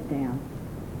breakdown.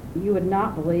 You would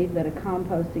not believe that a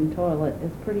composting toilet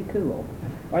is pretty cool,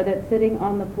 or that sitting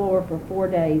on the floor for 4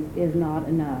 days is not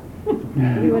enough.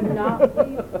 You would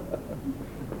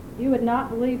not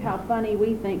believe how funny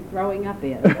we think throwing up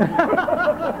is.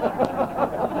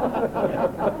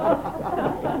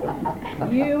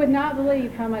 You would not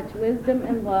believe how much wisdom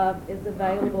and love is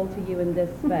available to you in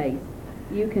this space.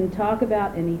 You can talk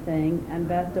about anything, and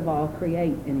best of all,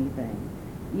 create anything.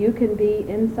 You can be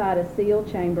inside a sealed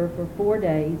chamber for 4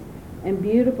 days in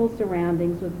beautiful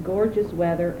surroundings with gorgeous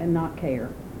weather and not care.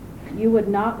 You would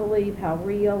not believe how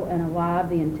real and alive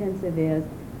the intensive is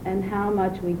and how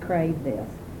much we crave this.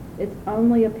 It's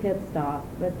only a pit stop,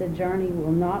 but the journey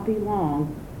will not be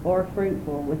long or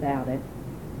fruitful without it.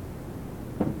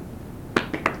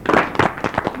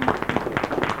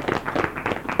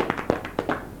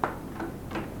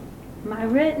 My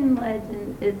written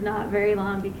legend is not very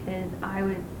long because I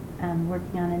was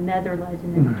working on another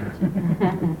legend in the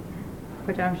kitchen,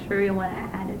 which I'm sure you'll want to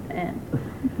add at the end.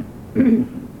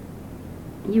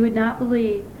 You would not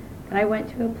believe that I went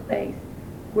to a place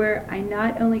where I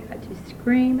not only got to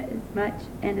scream as much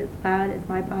and as loud as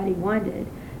my body wanted,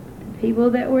 but the people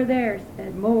that were there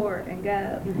said more and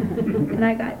go. And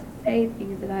I got to say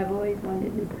things that I've always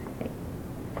wanted to say.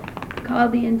 It's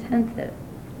called the intensive.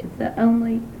 It's the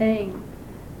only thing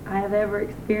I have ever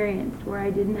experienced where I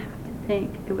didn't have to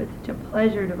think. It was such a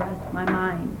pleasure to rest my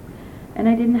mind. And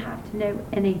I didn't have to know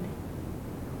anything.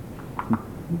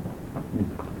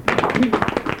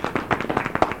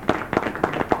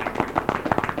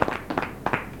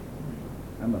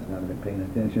 I must not have been paying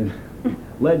attention.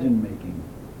 Legend making.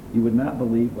 You would not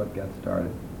believe what got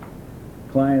started.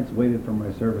 Clients waited for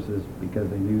my services because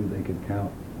they knew they could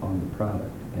count on the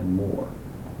product and more.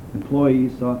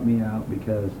 Employees sought me out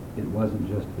because it wasn't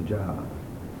just a job.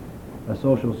 A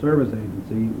social service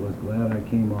agency was glad I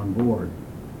came on board,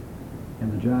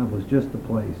 and the job was just the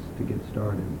place to get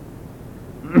started.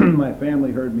 My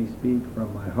family heard me speak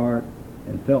from my heart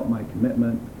and felt my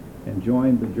commitment and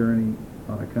joined the journey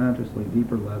on a consciously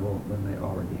deeper level than they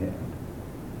already had.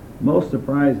 Most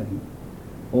surprising,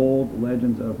 old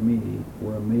legends of me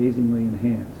were amazingly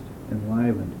enhanced,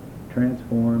 enlivened,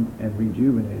 transformed, and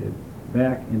rejuvenated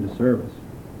back into service.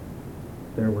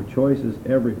 There were choices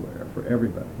everywhere for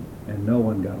everybody, and no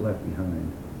one got left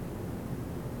behind.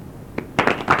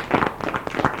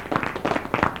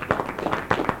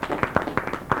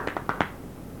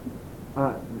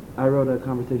 I wrote a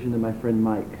conversation to my friend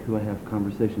Mike, who I have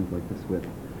conversations like this with.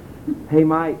 Hey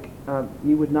Mike,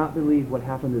 you would not believe what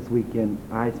happened this weekend.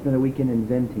 I spent a weekend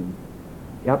inventing.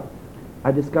 Yep.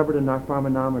 I discovered a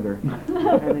narpharmanometer,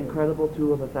 an incredible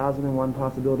tool of 1,001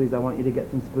 possibilities. I want you to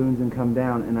get some spoons and come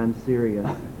down, and I'm serious.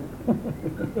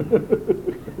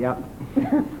 Yep.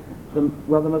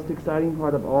 Well, the most exciting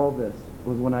part of all this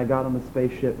was when I got on the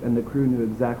spaceship and the crew knew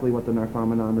exactly what the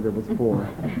narpharmanometer was for.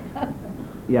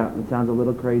 Yeah, it sounds a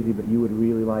little crazy, but you would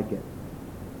really like it.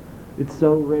 It's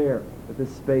so rare at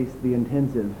this space, the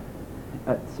intensive.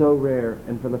 It's so rare,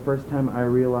 and for the first time I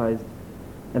realized,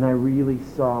 and I really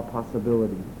saw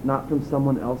possibility, not from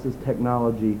someone else's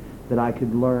technology that I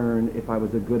could learn if I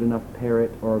was a good enough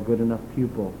parrot or a good enough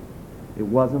pupil. It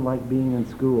wasn't like being in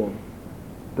school,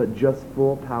 but just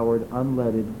full-powered,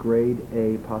 unleaded, grade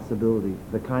A possibility,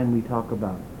 the kind we talk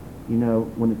about. You know,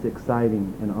 when it's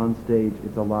exciting and on stage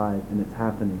it's alive and it's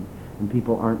happening and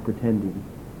people aren't pretending.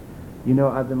 You know,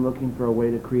 I've been looking for a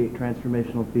way to create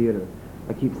transformational theater.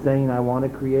 I keep saying I want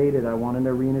to create it, I want an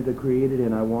arena to create it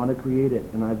in, I want to create it,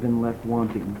 and I've been left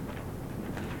wanting.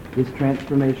 This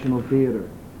transformational theater,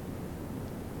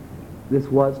 this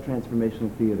was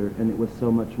transformational theater, and it was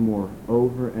so much more.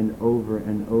 Over and over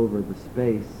and over, the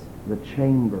space, the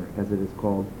chamber, as it is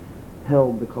called,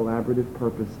 held the collaborative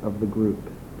purpose of the group,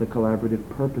 the collaborative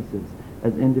purposes,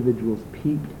 as individuals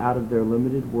peeped out of their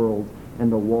limited worlds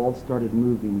and the walls started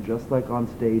moving, just like on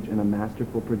stage in a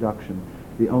masterful production.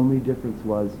 The only difference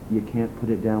was you can't put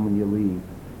it down when you leave.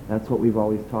 That's what we've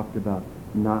always talked about,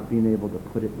 not being able to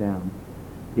put it down.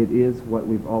 It is what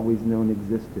we've always known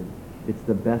existed. It's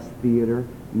the best theater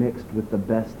mixed with the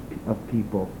best of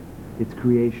people. It's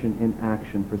creation in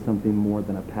action for something more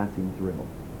than a passing thrill.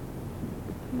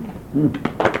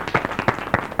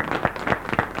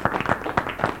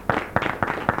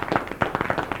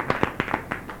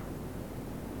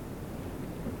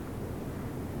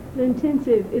 The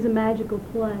intensive is a magical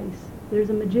place. There's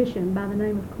a magician by the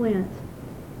name of Clint.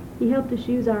 He helped us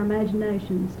use our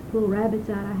imaginations to pull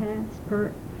rabbits out of hats,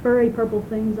 furry purple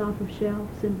things off of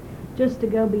shelves, and just to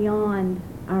go beyond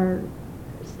our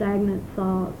stagnant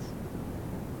thoughts.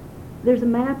 There's a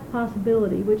map of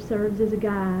possibility which serves as a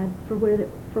guide for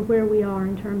where we are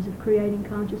in terms of creating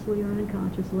consciously or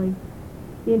unconsciously.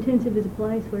 The intensive is a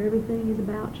place where everything is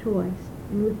about choice,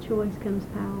 and with choice comes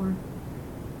power.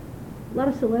 A lot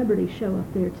of celebrities show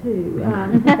up there too.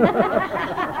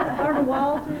 Barbara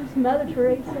Walters, Mother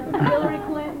Teresa, Hillary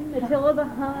Clinton, Attila the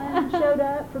Hun showed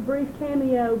up for brief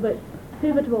cameo, but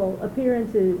pivotal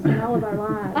appearances in all of our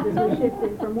lives as we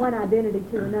shifted from one identity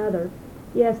to another.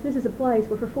 Yes, this is a place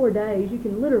where for 4 days you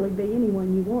can literally be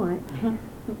anyone you want.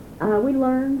 We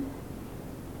learned,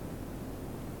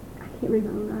 I can't read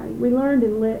my own writing, we learned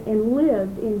and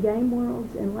lived in game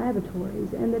worlds and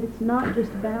laboratories, and that it's not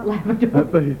just about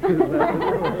laboratories.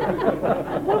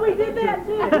 Well, we did that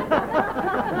too.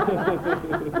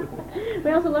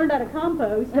 We also learned how to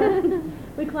compost.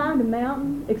 We climbed a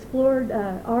mountain, explored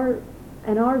an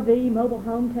RV mobile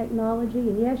home technology,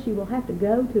 and yes, you will have to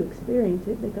go to experience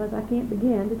it because I can't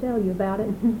begin to tell you about it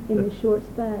in this short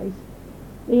space.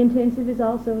 The intensive is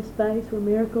also a space where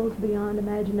miracles beyond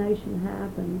imagination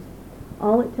happens.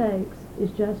 All it takes is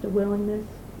just a willingness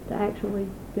to actually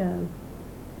go.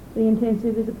 The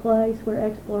intensive is a place where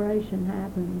exploration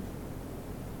happens.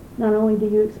 Not only do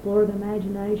you explore the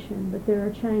imagination, but there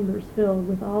are chambers filled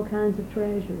with all kinds of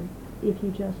treasure if you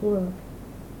just look.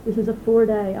 This is a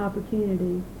 4-day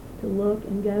opportunity to look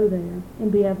and go there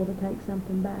and be able to take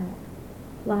something back.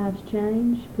 Lives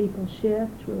change, people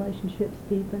shift, relationships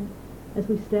deepen as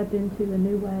we step into a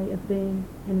new way of being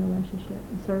in relationship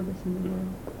and service in the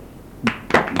world.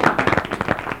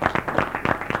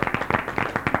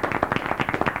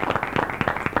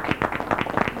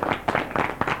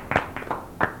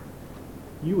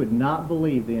 You would not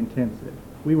believe the intensive.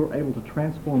 we were able to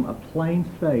transform a plain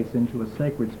space into a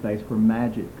sacred space where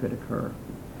magic could occur.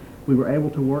 We were able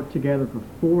to work together for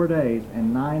 4 days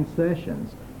and 9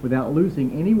 sessions without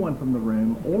losing anyone from the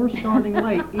room or starting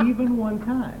late even one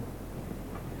time.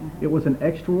 It was an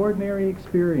extraordinary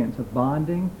experience of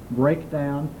bonding,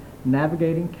 breakdown,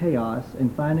 navigating chaos,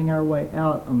 and finding our way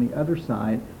out on the other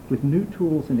side with new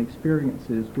tools and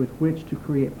experiences with which to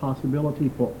create possibility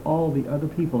for all the other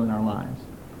people in our lives.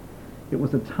 It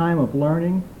was a time of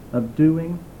learning, of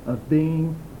doing, of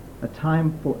being, a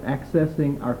time for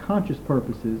accessing our conscious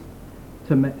purposes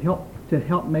to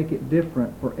help make it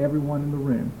different for everyone in the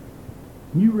room.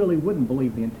 You really wouldn't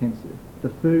believe the intensive. The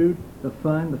food, the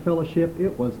fun, the fellowship,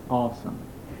 it was awesome.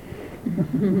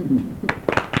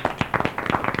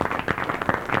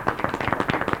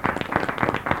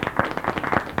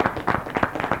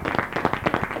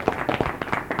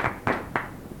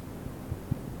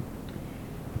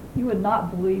 You would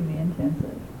not believe the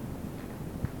intensive.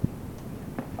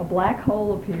 A black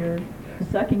hole appeared,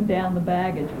 sucking down the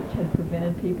baggage which had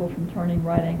prevented people from turning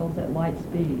right angles at light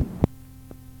speed.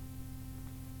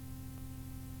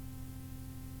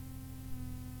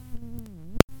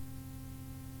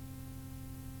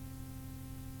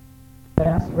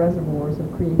 Vast reservoirs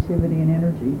of creativity and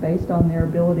energy based on their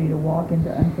ability to walk into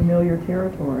unfamiliar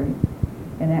territory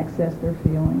and access their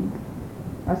feelings.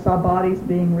 I saw bodies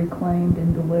being reclaimed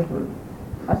and delivered.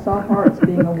 I saw hearts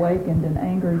being awakened and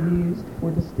anger used for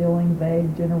distilling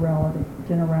vague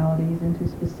generalities into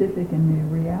specific and new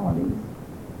realities.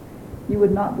 You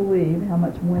would not believe how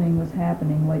much winning was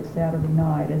happening late Saturday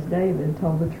night as David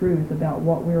told the truth about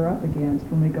what we're up against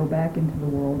when we go back into the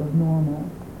world of normal.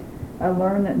 I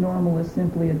learned that normal is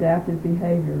simply adaptive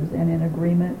behaviors and an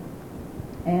agreement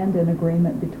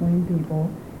between people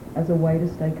as a way to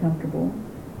stay comfortable.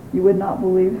 You would not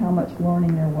believe how much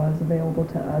learning there was available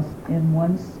to us in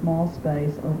one small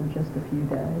space over just a few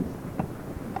days.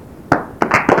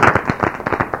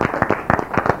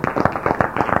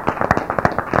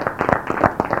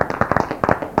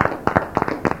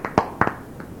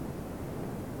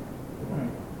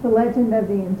 The legend of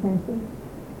the intensive.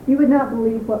 You would not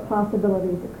believe what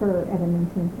possibilities occur at an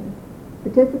intensive.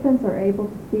 Participants are able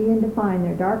to see and define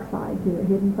their dark side through their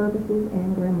hidden purposes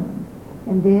and gremlins.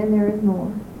 And then there is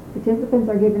more. Participants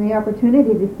are given the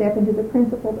opportunity to step into the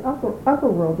principled upper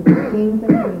world of the kings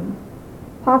and queens.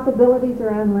 Possibilities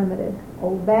are unlimited.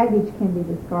 Old baggage can be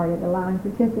discarded, allowing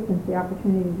participants the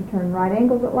opportunity to turn right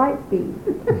angles at light speed.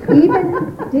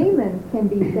 Even demons can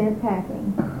be sent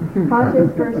packing.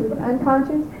 Conscious versus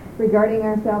unconscious, regarding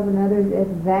ourselves and others as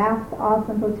vast,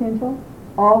 awesome potential,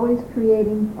 always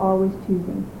creating, always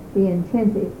choosing. The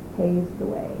intensive paves the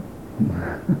way.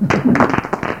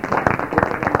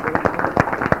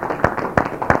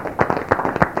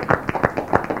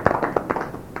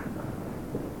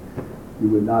 You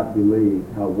would not believe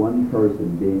how one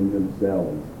person being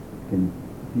themselves can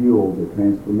fuel the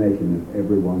transformation of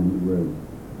everyone in the room,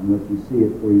 unless you see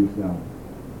it for yourself.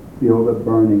 Feel the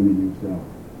burning in yourself.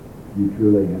 You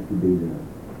truly have to be there.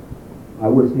 I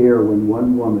was here when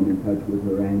one woman in touch with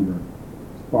her anger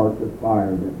sparked a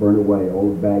fire that burned away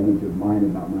old baggage of mine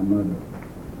about my mother.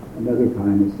 Another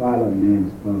time a silent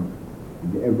man spoke,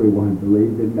 and everyone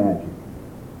believed in magic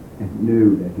and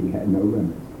knew that he had no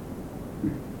limits.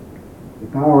 The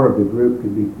power of the group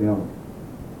could be felt,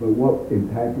 but what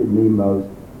impacted me most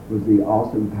was the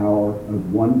awesome power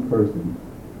of one person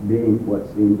being what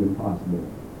seemed impossible,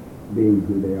 being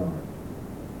who they are.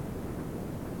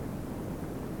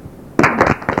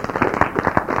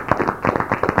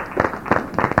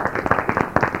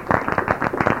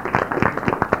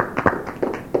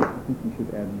 I think you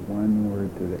should add one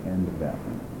word to the end of that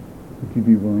one. Would you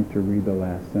be willing to read the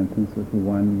last sentence with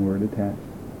one word attached?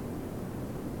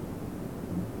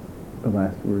 The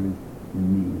last word is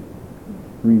me.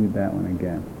 Read that one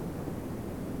again.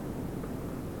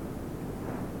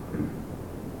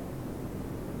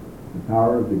 The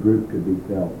power of the group could be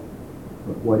felt,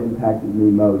 but what impacted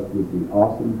me most was the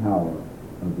awesome power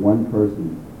of one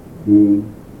person being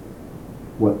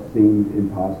what seemed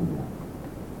impossible,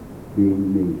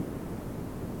 being me.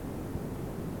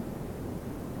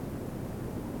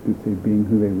 To say being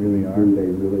who they really are. Who they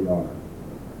really are.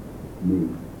 Me.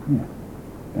 Yeah.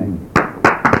 Thank you.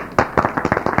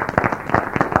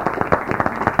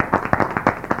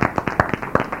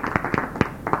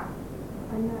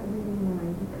 I'm not reading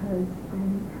mine because I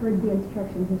heard the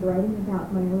instructions as writing about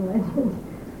my own legend,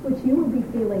 which you will be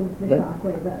feeling the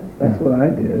shockwave of. That's what I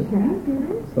did.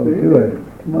 So do it.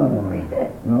 Come on. Read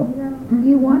it. No?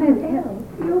 You want it,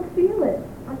 you'll feel it.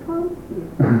 I promise you.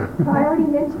 I already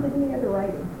mentioned it in the other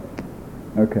writing.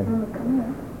 Okay. Come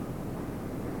on.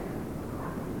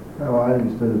 How I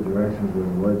understood the directions was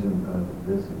the legend of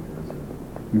this intensive.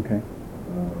 Okay.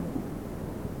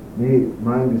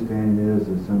 My understanding is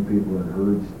that some people had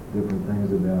heard different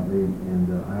things about me, and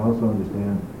I also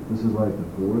understand this is like the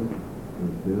fourth, or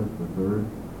the fifth, the third,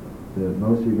 that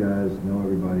most of you guys know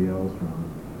everybody else from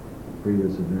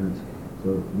previous events.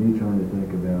 So me trying to think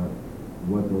about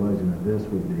what the legend of this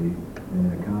would be in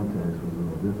that context was a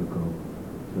little difficult.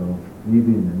 So me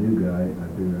being the new guy, I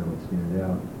figured I would stand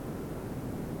out.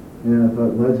 And I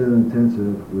thought legend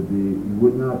intensive would be you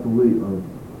would not believe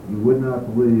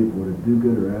what a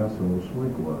do-gooder asshole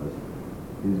Swink was.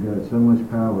 He's got so much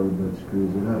power that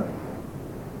screws it up.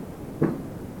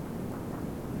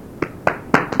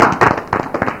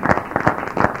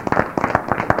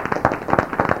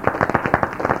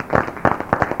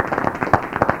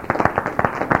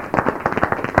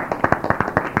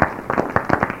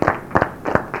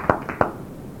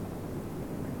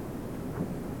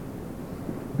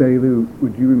 Betty Lou,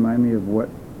 would you remind me of what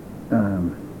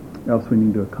else we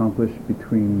need to accomplish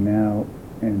between now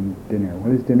and dinner?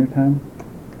 What is dinner time?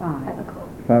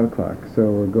 5. 5 o'clock. So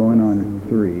we're going on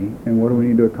 3. And what do we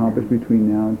need to accomplish between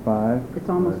now and 5? It's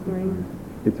almost 3.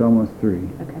 It's almost 3.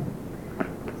 Okay.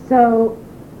 So,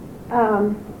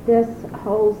 this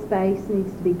whole space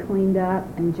needs to be cleaned up,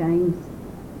 and James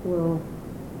will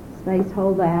space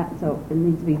hold that, so it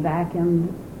needs to be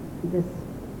vacuumed. This,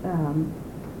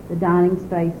 the dining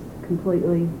space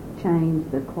completely changed,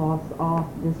 the cloths off,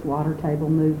 this water table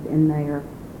moved in there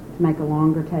to make a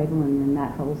longer table, and then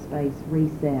that whole space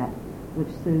reset, which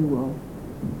Sue will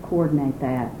coordinate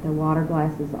that. The water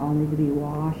glasses all need to be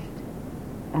washed.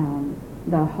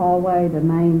 The hallway, the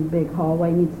main big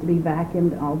hallway needs to be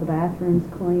vacuumed, all the bathrooms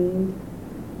cleaned,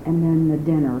 and then the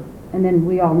dinner. And then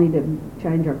we all need to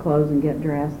change our clothes and get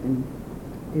dressed and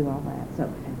do all that.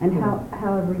 So, and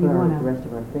however you want The to rest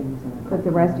of our things in the car. put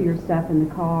the rest of your stuff in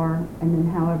the car, and then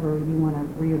however you want to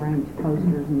rearrange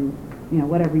posters and,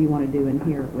 whatever you want to do in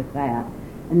here with that.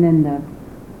 And then the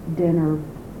dinner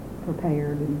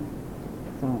prepared and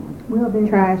so on. Will there be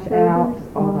Trash out,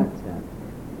 servers all or that stuff.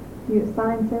 You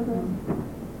assign servers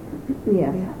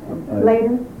Yes.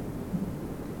 later?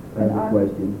 I have a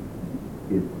question.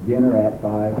 Is dinner at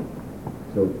 5?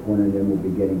 So one of them will be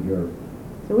getting here.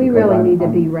 So we Because really need to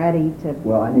I'm- be ready to,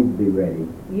 Well, I need to be ready.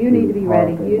 you need to be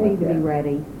ready, park you and need to like be that.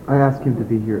 ready. I asked him to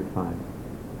be here at 5.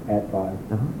 At 5.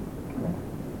 Uh-huh.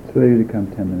 So they usually come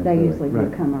 10 minutes They early. usually do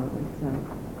Right. come early, so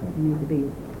you need to be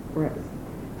ready.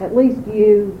 At least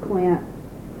you, Clint,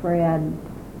 Fred,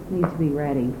 need to be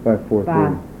ready. By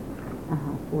 4:30.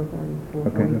 4:30,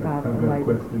 Okay. 4:45 I've or got a later.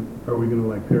 question. Are we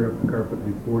gonna tear up the carpet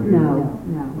before dinner? No,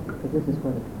 no. Because this is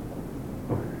what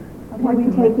Can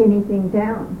we take anything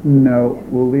down? No,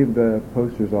 we'll leave the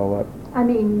posters all up. I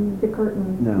mean, the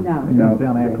curtains? No. No.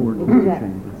 Down afterwards.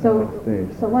 So, Stays.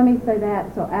 so let me say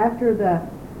that, so after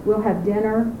we'll have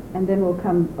dinner, and then we'll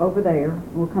come over there,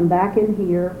 we'll come back in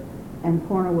here, and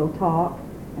Porter will talk,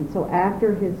 and so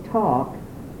after his talk,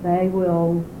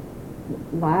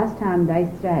 last time they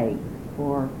stayed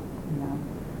for,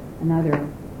 another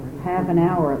half an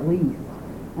hour at least,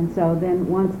 and so then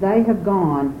once they have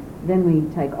gone, then we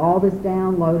take all this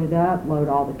down, load it up, load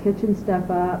all the kitchen stuff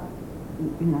up,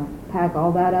 pack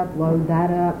all that up, load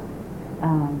that up.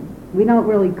 We don't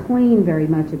really clean very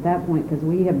much at that point because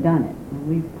we have done it.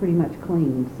 We've pretty much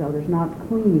cleaned, so there's not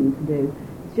cleaning to do.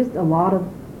 It's just a lot of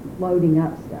loading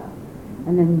up stuff.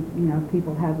 And then,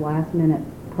 people have last minute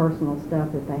personal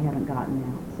stuff that they haven't gotten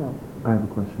out, so. I have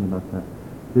a question about that.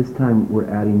 This time we're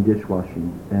adding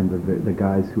dishwashing, and the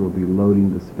guys who will be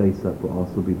loading the space up will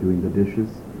also be doing the dishes.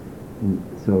 And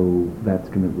so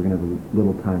we're gonna have a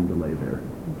little time delay there.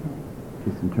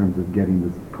 Okay. Just in terms of getting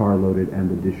the car loaded and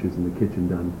the dishes in the kitchen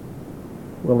done.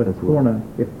 Well, if As well.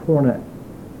 Porna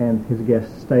and his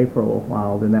guests stay for a little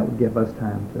while, then that would give us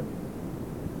time to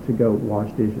go wash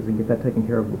dishes and get that taken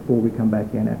care of before we come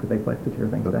back in after they've left to tear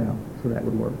things down. So that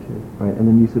would work too. All right, and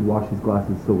then you said wash these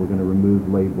glasses, so we're gonna remove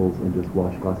labels and just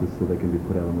wash glasses so they can be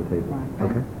put out on the table. Right.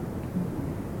 Okay.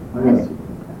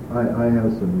 I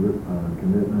have some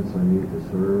commitments I need to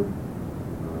serve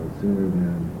sooner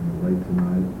than late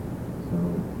tonight, so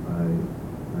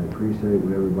I appreciate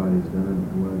what everybody's done, and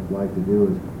what I'd like to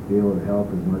do is be able to help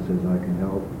as much as I can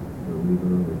help, or leave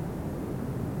early.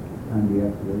 Time do you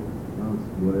have to leave? Well, it's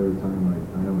whatever time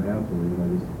I don't have to leave,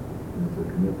 it's a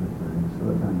commitment thing,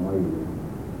 so. What time are you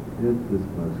leaving? It is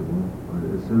flexible, but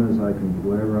as soon as I can,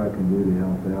 whatever I can do to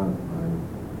help out,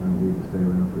 I don't need to stay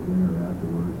around for dinner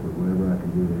afterwards, but whatever I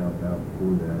can do to help out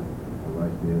before that, I'd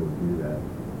like to be able to do that.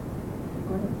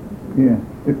 Yeah.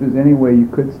 If there's any way you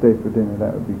could stay for dinner,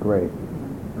 that would be great.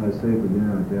 I say for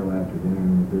dinner, Dale after dinner,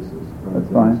 and this is probably.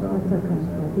 That's fine. south That's okay.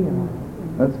 of Yeah.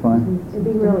 That's fine. It'd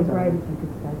be really great if you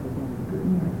could stay for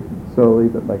dinner. So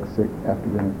leave it like after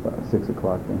dinner, 6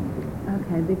 o'clock then.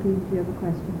 Okay, Vicki, do you have a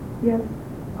question? Yes,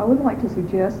 I would like to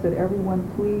suggest that everyone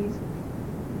please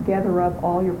gather up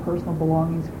all your personal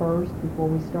belongings first before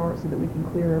we start so that we can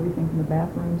clear everything from the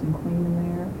bathrooms and clean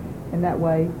in there. And that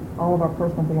way, all of our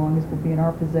personal belongings will be in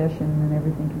our possession and then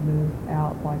everything can move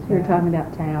out like that. You're talking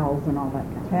about towels and all that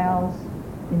kind of stuff. Towels,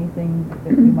 anything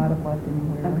that you might have left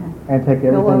anywhere. Okay. And take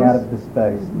everything out Pillows. of the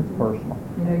space that's personal.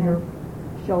 You know, your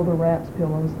shoulder wraps,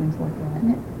 pillows, things like that.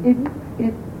 And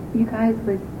if you guys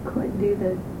would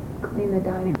clean the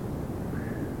dining.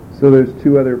 So there's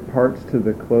 2 other parts to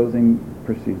the closing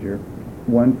procedure.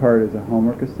 One part is a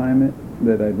homework assignment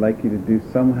that I'd like you to do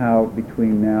somehow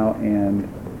between now and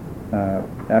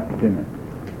after dinner,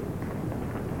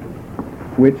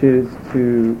 which is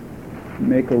to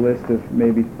make a list of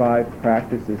maybe 5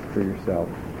 practices for yourself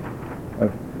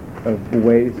of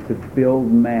ways to build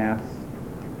mass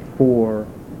for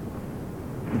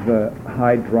the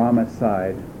high drama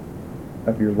side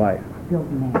of your life.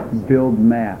 Build mass. Build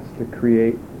mass to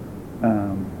create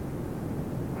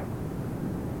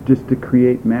just to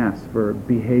create mass for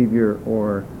behavior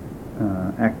or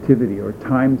activity or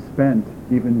time spent,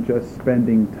 even just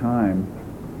spending time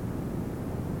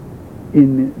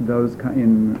in those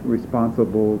in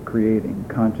responsible creating,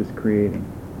 conscious creating,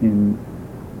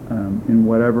 in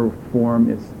whatever form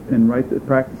is, and write the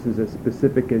practices as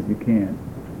specific as you can,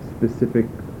 specific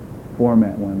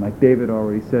format one. Like David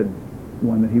already said,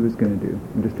 one that he was going to do,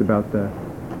 just about the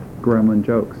gremlin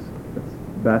jokes.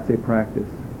 That's a practice.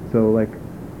 So like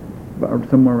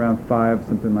somewhere around 5,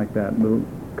 something like that. A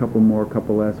couple more,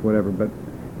 couple less, whatever.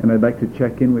 And I'd like to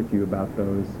check in with you about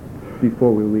those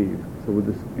before we leave. So we'll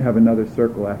just have another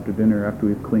circle after dinner, after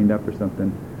we've cleaned up or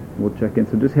something. We'll check in.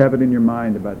 So just have it in your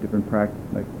mind about different practices,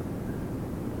 like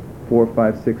 4,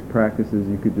 5, 6 practices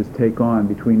you could just take on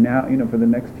between now, for the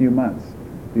next few months.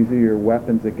 These are your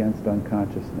weapons against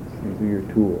unconsciousness. These are your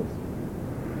tools.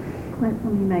 Clint,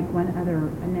 let me make one other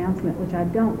announcement, which I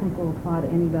don't think will apply to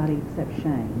anybody except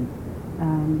Shane.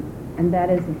 And that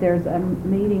is that there's a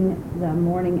meeting the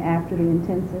morning after the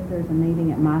intensive. There's a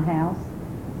meeting at my house.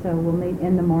 So we'll meet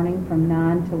in the morning from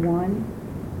 9 to 1.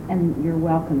 And you're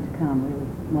welcome to come. We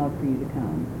would love for you to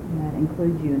come. And that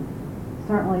includes you. And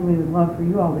certainly we would love for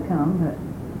you all to come, but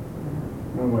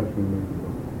My wife's going to make it go.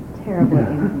 terribly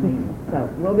inconvenient. So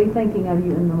we'll be thinking of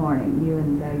you in the morning, you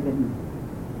and David and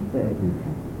Sue.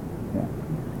 Yeah.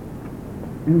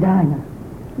 And Dinah.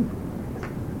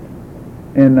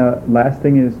 And last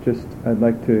thing is just I'd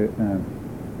like to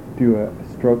do a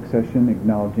stroke session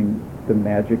acknowledging the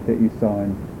magic that you saw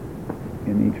in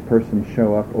each person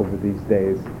show up over these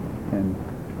days. And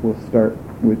we'll start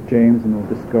with James, and we'll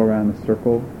just go around the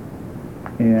circle.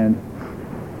 And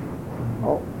That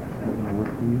will work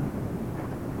for you?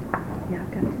 Yeah,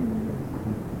 I've got 10 minutes.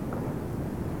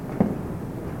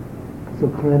 So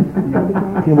Clint,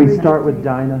 can we start with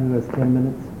Dinah, who has 10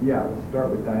 minutes? yeah, we'll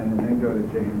start with Diana, and then go to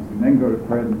James, and then go to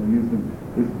Fred, and we'll use them.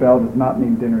 This bell does not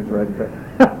mean dinner's ready, but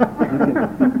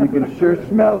you can sure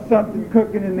smell something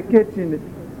cooking in the kitchen.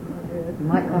 You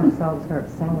might want to start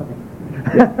salading.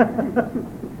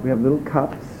 We have little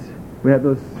cups. We have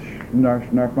those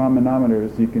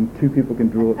narcometers. 2 people can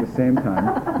drool at the same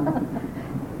time.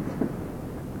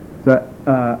 So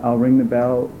I'll ring the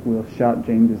bell. We'll shout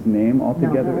James's name all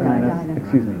together. Dinah.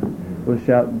 Excuse me. We'll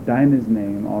shout Dinah's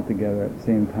name all together at the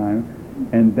same time,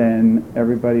 and then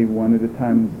everybody one at a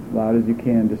time, as loud as you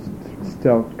can. Just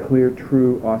tell clear,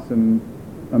 true, awesome,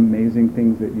 amazing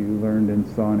things that you learned and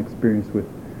saw and experienced with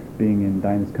being in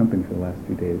Dinah's company for the last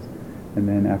few days. And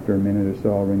then after a minute or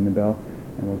so, I'll ring the bell,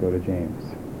 and we'll go to James.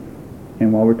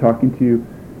 And while we're talking to you,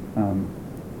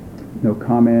 no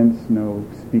comments, no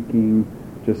speaking,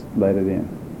 just let it in.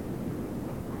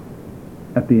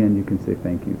 At the end, you can say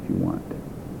thank you if you want.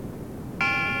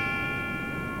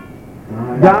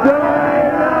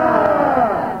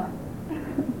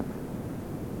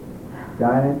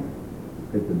 Dinah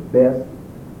with the best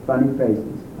funny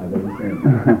faces I've ever seen.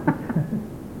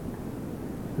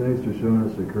 Thanks for showing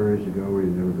us the courage to go where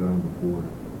you've never gone before.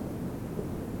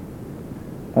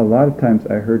 A lot of times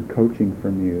I heard coaching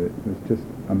from you. It was just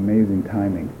amazing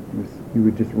timing. You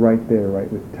were just right there, right,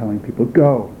 with telling people,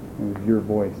 go. It was your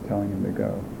voice telling them to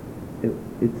go.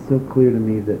 It's so clear to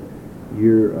me that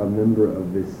you're a member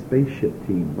of this spaceship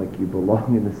team, like you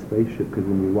belong in the spaceship, because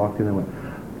when you walked in, I went,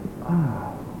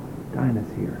 oh,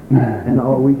 Dinah's here. And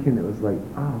all weekend it was like,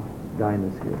 oh,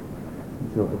 Dinah's here.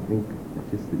 And so I think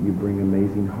it's just that you bring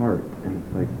amazing heart, and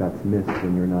it's like that's missed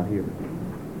when you're not here.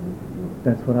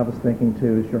 That's what I was thinking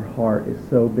too. Is your heart is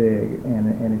so big,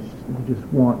 and it's, you just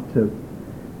want to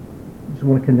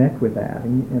connect with that,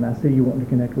 and I see you wanting to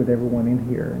connect with everyone in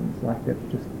here, and it's like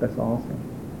that's awesome.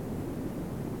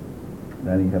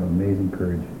 Danny, you have amazing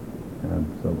courage, and I'm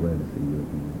so glad to see you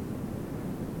again.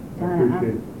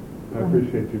 I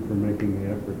appreciate you for making the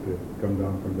effort to come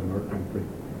down from the North Country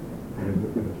and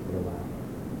visit us for a while.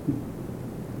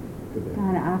 Good day.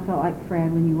 Donna, I felt like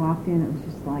Fred when you walked in. It was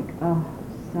just like, oh,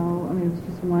 it was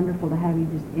just wonderful to have you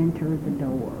just enter the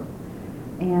door.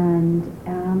 And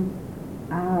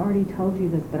I already told you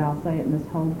this, but I'll say it in this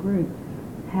whole group,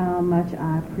 how much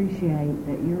I appreciate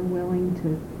that you're willing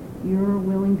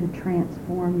to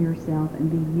transform yourself and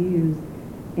be used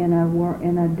in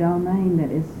a domain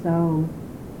that is so,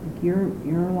 you're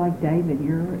like David,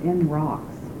 you're in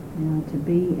rocks, to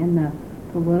be in the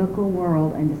political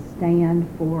world and to stand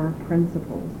for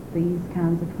principles, these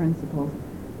kinds of principles.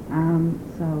 I'm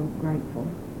so grateful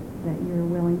that you're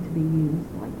willing to be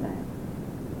used like that.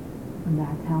 And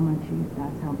that's how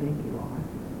big you are.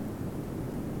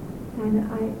 And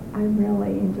I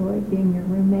really enjoy being your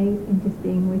roommate and just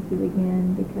being with you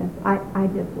again, because I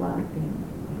just love being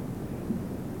with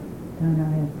you. Donna,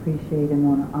 I appreciate and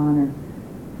want to honor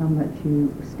how much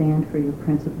you stand for your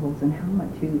principles and how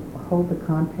much you hold the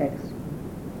context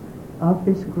of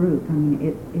this group. I mean,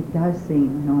 it does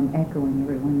seem, I'm echoing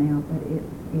everyone now, but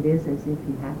it is as if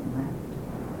you haven't left.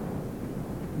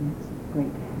 And it's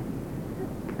great to have you.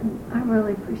 I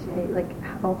really appreciate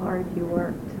how hard you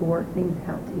work to work things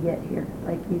out to get here.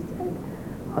 Like you said,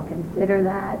 I'll consider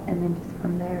that, and then just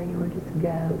from there you would just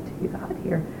go till you got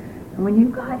here. And when you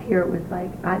got here, it was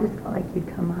like I just felt like you'd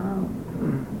come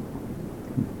home.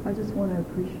 I just want to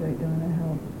appreciate, Donna,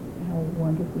 how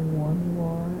wonderfully warm you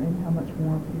are and how much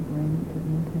warmth you bring to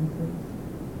the intensives.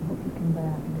 I hope you come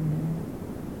back and do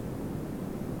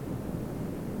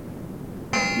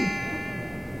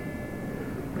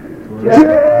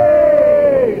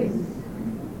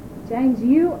James,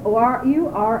 you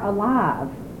are alive.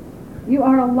 You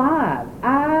are alive.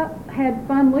 I had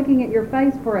fun looking at your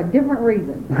face for a different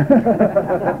reason.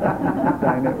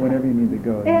 Sign it whenever you need to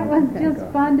go. It was just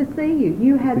fun to see you.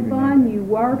 You had fun. You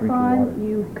were fun.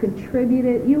 You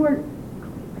contributed. You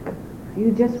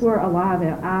just were alive.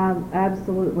 I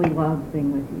absolutely loved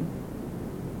being with you.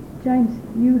 James,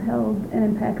 you held an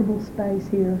impeccable space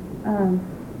here.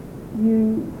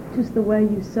 Just the way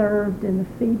you served and the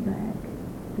feedback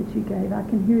that you gave. I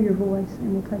can hear your voice,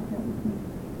 and we'll take that with me.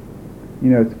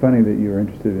 It's funny that you're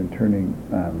interested in turning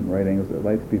right angles at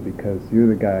Lightspeed, because you're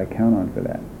the guy I count on for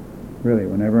that. Really,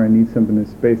 whenever I need something in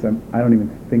space, I don't even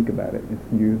think about it.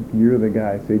 It's you. You're the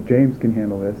guy. I say, James can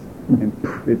handle this, and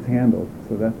it's handled.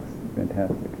 So that's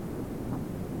fantastic.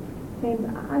 James,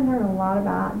 I learned a lot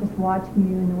about just watching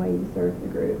you and the way you serve the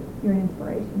group. You're an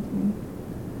inspiration to me.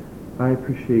 I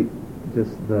appreciate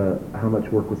just how much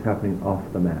work was happening off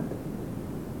the mat.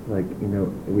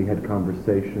 We had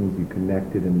conversations, you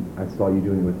connected, and I saw you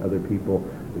doing it with other people,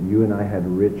 but you and I had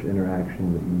rich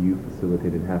interaction that you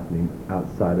facilitated happening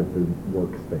outside of the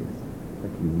workspace.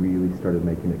 You really started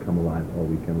making it come alive all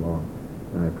weekend long,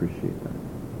 and I appreciate that.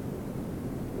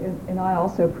 And I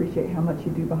also appreciate how much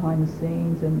you do behind the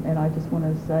scenes, and I just want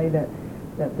to say that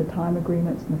the time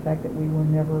agreements and the fact that we were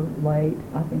never late,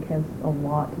 I think has a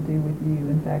lot to do with you.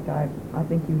 In fact, I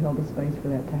think you held a space for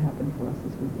that to happen for us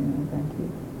this weekend, and thank you.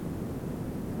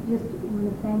 I just want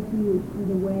to thank you for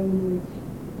the way in which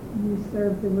you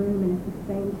served the room, and at the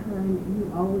same time, you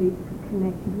always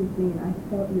connected with me, and I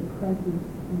felt your presence,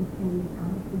 and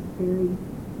it was very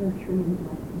nurturing and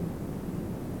blessing.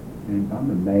 And I'm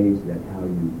amazed at how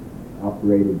you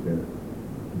operated the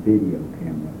video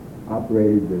camera,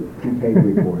 operated the two tape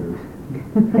recorders,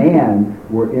 and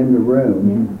were in the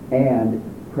room and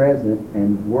present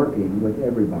and working with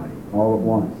everybody all at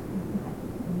once.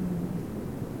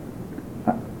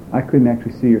 I couldn't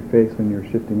actually see your face when you were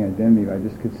shifting identity. I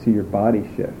just could see your body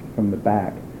shift from the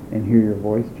back and hear your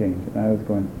voice change. And I was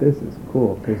going, this is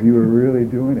cool, because you were really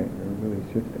doing it. You were really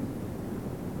shifting.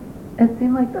 It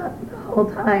seemed like the whole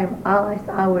time, all I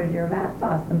saw was your vast,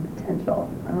 awesome potential.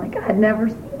 I'm like, I'd never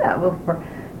seen that before.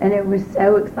 And it was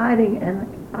so exciting. And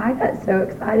I got so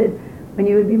excited when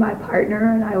you would be my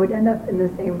partner and I would end up in the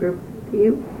same group with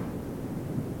you.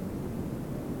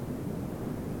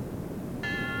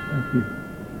 Thank you.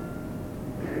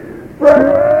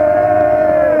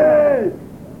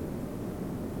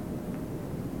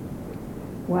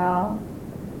 Well,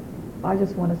 I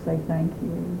just want to say thank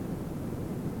you.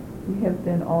 You have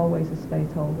been always a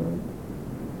space holder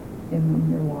in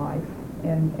your life,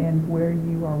 and where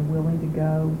you are willing to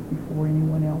go before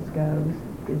anyone else goes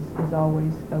is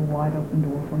always a wide open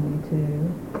door for me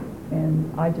too.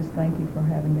 And I just thank you for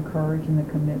having the courage and the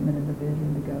commitment and the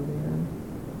vision to go there.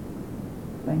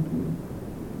 Thank you.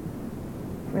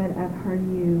 Fred, I've heard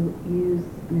you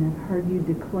I've heard you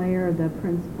declare the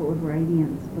principle of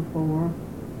radiance before,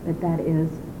 but that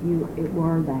is, you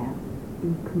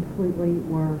completely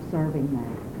were serving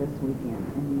that this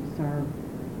weekend, and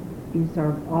you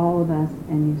served all of us,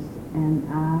 and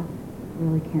I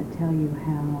really can't tell you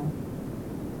how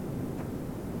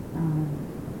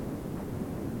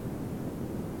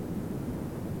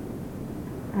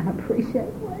I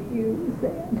appreciate what you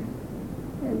said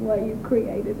and what you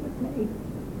created with me.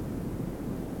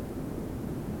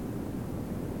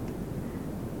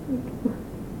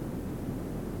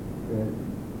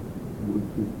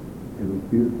 It was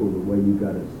beautiful the way you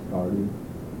got us started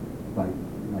by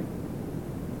like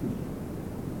just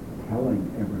telling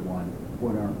everyone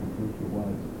what our potential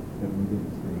was that we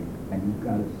didn't see, and you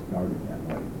got us started that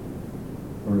way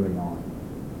early on,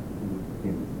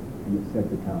 and it set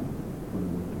the tone for the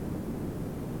week.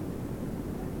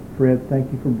 Fred,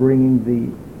 thank you for bringing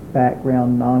the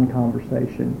background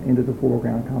non-conversation into the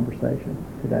foreground conversation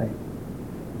today.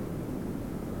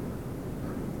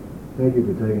 Thank you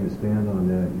for taking a stand on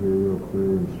that. You're real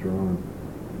clear and strong.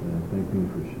 Thank you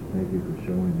for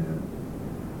showing that.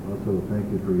 Also, thank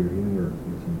you for your humor.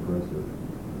 It's impressive.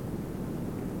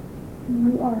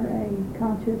 You are a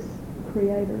conscious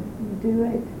creator. You do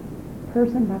it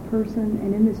person by person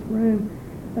and in this room.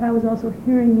 But I was also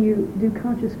hearing you do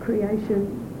conscious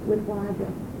creation with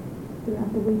Elijah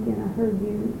throughout the weekend. I heard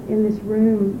you in this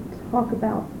room talk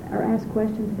about or ask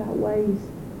questions about ways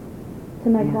to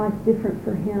make life different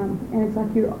for him. And it's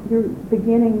like you're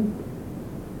beginning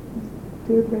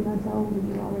 2 or 3 months old and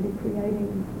you're already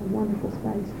creating a wonderful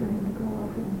space for him to grow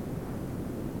up in.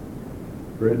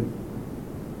 Fred,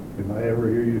 if I ever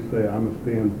hear you say I'm a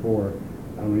stand for,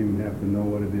 I don't even have to know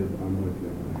what it is. I'm with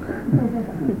you.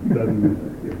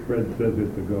 If Fred says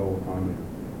it's a go, I'm in.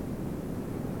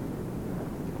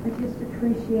 I just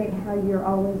appreciate how you're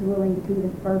always willing to be the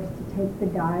first to take the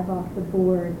dive off the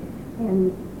board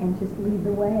and just lead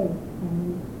the way,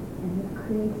 and it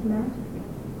creates magic.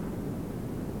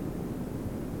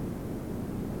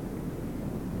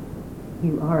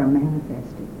 You are a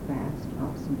manifested, vast,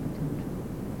 awesome potential.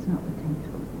 It's not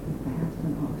potential, it's vast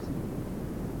and awesome.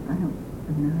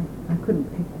 I couldn't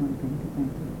pick one thing to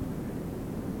thank you,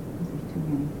 because there's too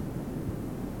many.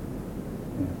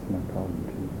 Yeah, it's my problem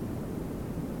too.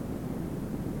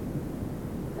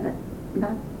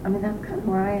 That's kind of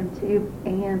where I am too,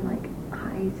 and like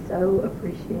I so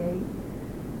appreciate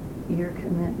your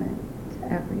commitment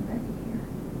to everybody here,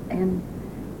 and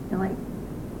like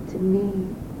to me,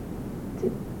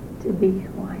 to be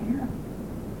who I am.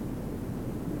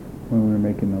 When we were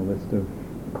making the list of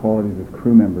qualities of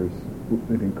crew members,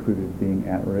 it included being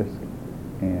at risk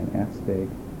and at stake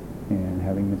and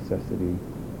having necessity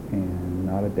and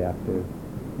not adaptive,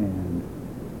 and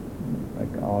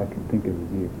like all I could think of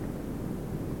is you.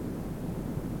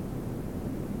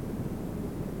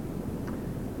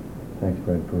 Thanks,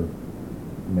 Fred, for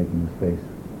making the space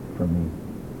for me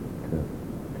to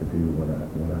do what I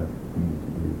need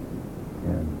to do,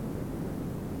 and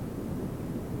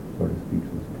sort of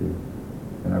speechless too.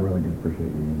 And I really do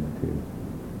appreciate your humor too.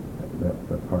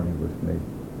 That party was made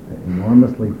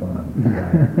enormously fun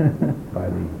by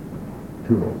the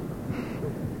tools.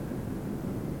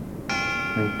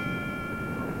 Thank you.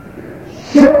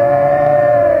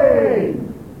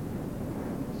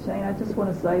 Shane, I just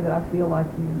want to say that I feel like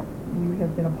you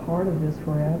have been a part of this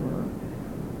forever.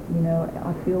 You know,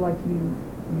 I feel like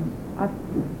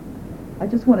I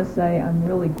just want to say I'm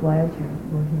really glad you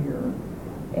were here,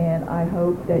 and I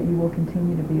hope that you will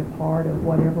continue to be a part of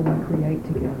whatever we create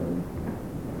together.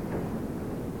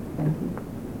 Thank you.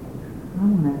 I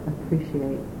want to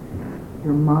appreciate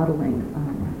your modeling,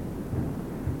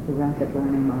 the rapid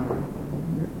learning model.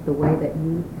 The way that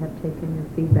you have taken your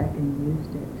feedback and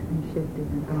used it and shifted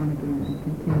and gone again and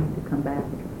continued to come back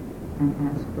and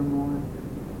ask for more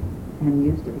and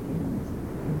used it again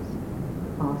is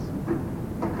awesome.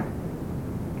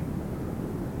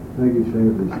 Thank you,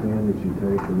 Shane, for the stand that you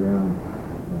take around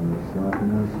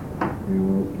slapping us and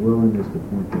your willingness to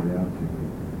point that out to me.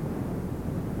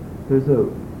 There's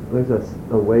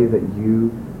a way that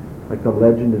you, like the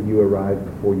legend of you arrived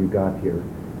before you got here.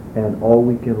 And all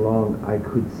weekend long, I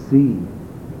could see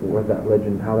where that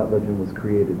legend, how that legend was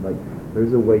created. Like,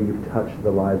 there's a way you've touched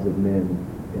the lives of men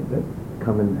that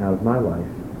coming out of my life.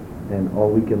 And all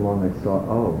weekend long, I saw,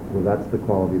 oh, well, that's the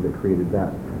quality that created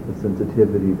that. The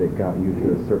sensitivity that got you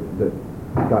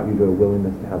to a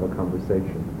willingness to have a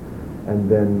conversation. And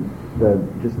then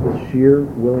just the sheer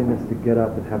willingness to get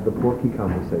up and have the porky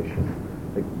conversation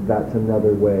Like, that's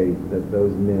another way that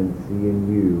those men see in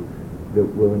you the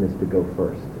willingness to go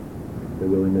first, the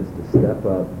willingness to step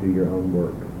up, do your own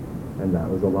work. And that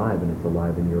was alive, and it's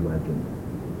alive in your legend.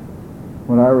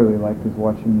 What I really liked is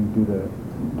watching you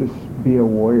just be a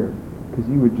warrior, because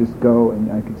you would just go, and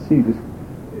I could see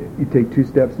you take 2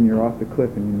 steps and you're off the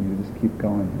cliff, and you just keep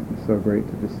going. It was so great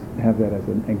to just have that as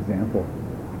an example.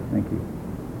 Thank you.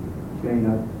 Shane,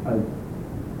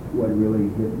 what really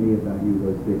hit me about you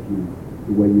was that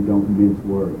the way you don't mince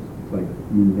words. It's like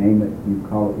you name it, you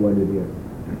call it what it is,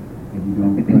 and you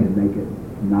don't try to make it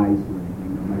nice or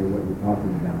anything, no matter what you're talking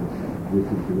about. This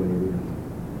is the way it is.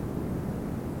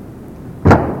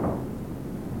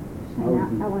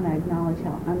 Shane, I want to acknowledge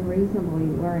how unreasonable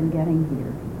you were in getting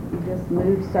here. You just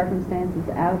moved circumstances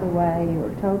out of the way. You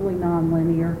were totally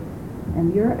non-linear,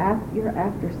 and you're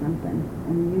after something,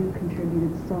 and you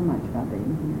contributed so much by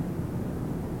being here.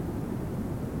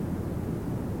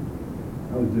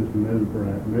 I was just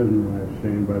mesmerized,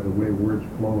 Shane, by the way words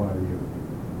flow out of you.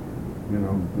 You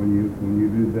know, when you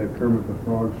did that Kermit the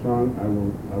Frog song, I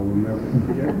will never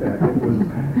forget that.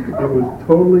 It was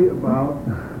totally about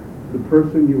the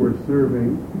person you were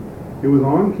serving. It was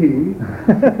on key, you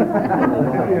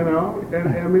know, and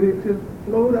I mean it just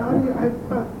flowed out of you. I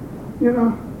thought, you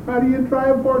know, how do you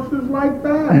drive horses like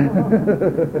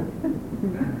that?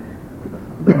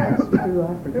 That's true. I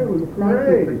forgot It was to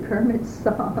great. thank you for Kermit's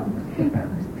song. It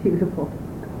was beautiful.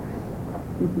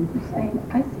 Shane,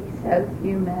 I see so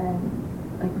few men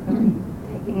like really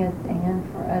taking a stand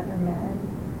for other men,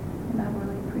 and I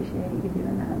really appreciate you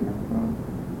doing that in the world.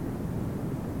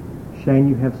 Shane,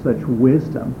 you have such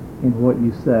wisdom in what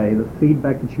you say. The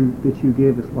feedback that you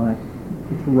give is like,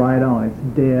 it's right on, it's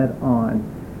dead on.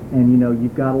 And you know,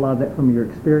 you've got a lot of that from your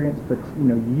experience, but you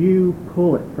know, you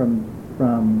pull it from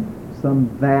some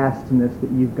vastness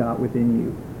that you've got within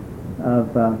you.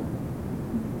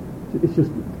 It's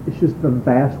just the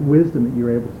vast wisdom that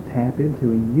you're able to tap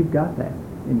into, and you've got that.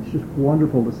 And it's just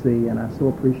wonderful to see, and I so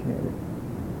appreciate it.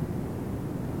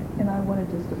 And I want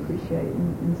to just appreciate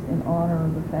and honor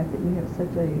the fact that you have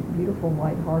such a beautiful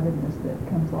lightheartedness that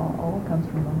all comes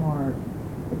from the heart.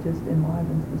 It just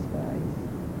enlivens the space.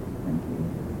 Thank you.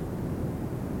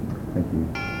 Thank you.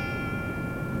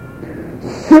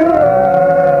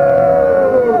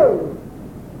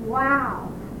 Wow.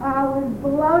 I was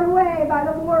blown away by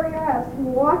the warrioress who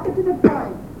walked up to the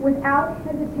front without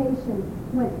hesitation,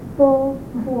 went full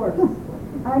force.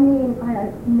 I mean, I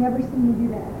had never seen you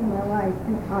do that in my life,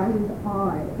 and I was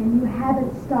awed. And you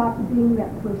haven't stopped being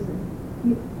that person.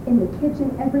 You, in the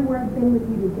kitchen, everywhere I've been with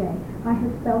you today, I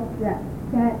have felt that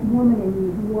woman in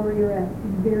you, the warrioress,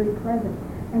 is very present.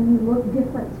 And you look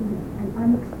different to me, and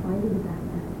I'm excited about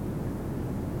that.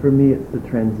 For me, it's the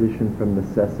transition from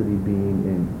necessity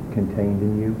being contained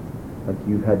in you. Like,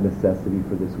 you've had necessity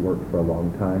for this work for a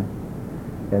long time.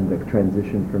 And the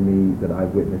transition for me that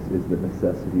I've witnessed is that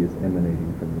necessity is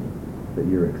emanating from you. That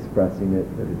you're expressing it,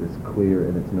 that it is clear,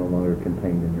 and it's no longer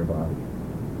contained in your body.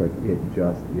 Like, it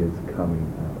just is coming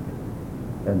out.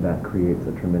 And that creates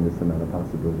a tremendous amount of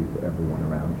possibility for everyone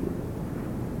around you.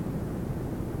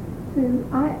 Sue,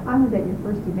 I was at your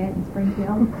first event in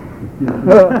Springfield.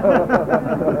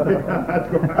 That's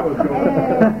where I was going.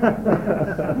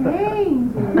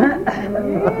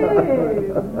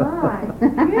 My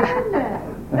goodness.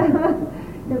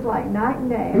 It's like night and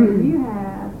day. You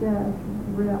have just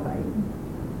really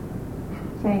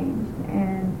changed.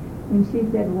 And when she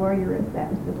said warrioress,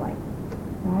 that was just like,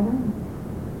 right on.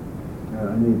 I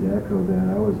need to echo that.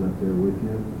 I was up there with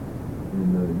you,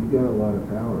 and you got a lot of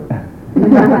power.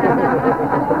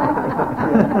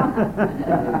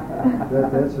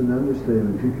 That's an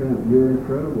understatement. You're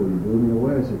incredible. You blew me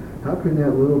away. I said, how can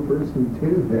that little person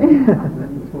do that?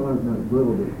 Well, not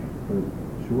little, but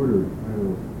shorter. I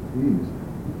don't know. Geez.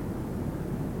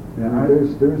 Yeah,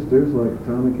 there's like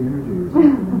atomic energy or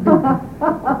something.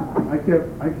 I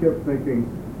kept thinking,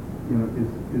 you know, is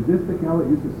this the gal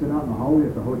that used to sit out in the hallway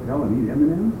at the hotel and eat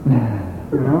M&Ms?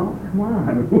 You know, come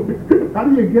on. How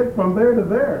do you get from there to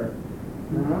there?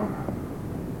 You know,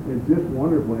 it's just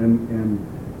wonderful, and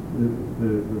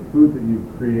the food that you've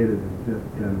created has just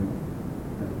been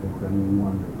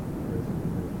wonderful. It's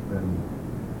been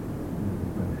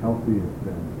healthy. It's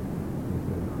been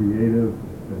creative.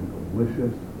 It's been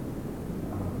delicious,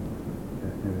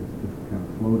 and it's just kind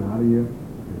of flowed out of you.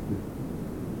 It's just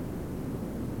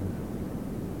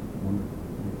wonderful.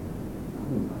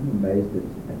 I'm amazed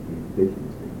at the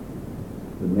efficiency.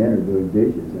 The men are doing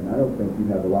dishes, and I don't think you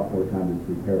have a lot more time to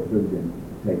prepare food than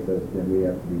it takes us than we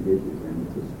have to do dishes, and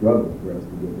it's a struggle for us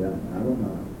to get done. I don't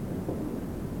know.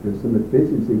 There's some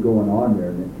efficiency going on there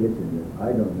in the kitchen that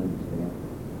I don't understand.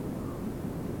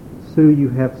 Sue, you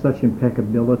have such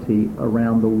impeccability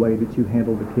around the way that you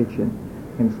handle the kitchen.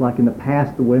 And it's like in the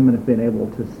past, the women have been able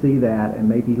to see that and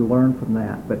maybe learn from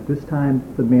that. But this time,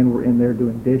 the men were in there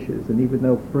doing dishes. And even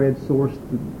though Fred sourced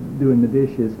doing the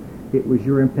dishes, it was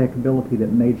your impeccability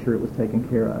that made sure it was taken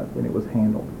care of and it was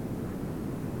handled.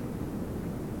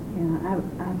 Yeah,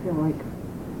 I feel like,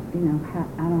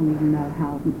 I don't even know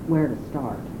where to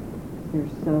start.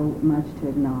 There's so much to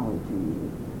acknowledge in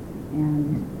you.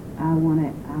 And I want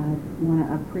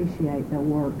to appreciate the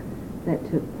work that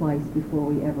took place before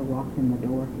we ever walked in the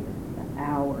door here. The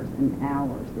hours and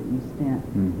hours that you spent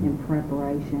in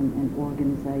preparation and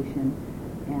organization,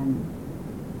 and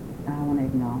I want to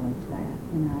acknowledge that.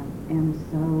 And I am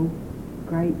so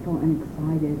grateful and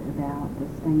excited about the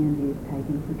stand you've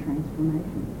taken for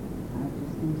transformation. I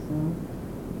just am so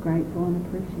grateful and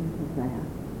appreciative of that.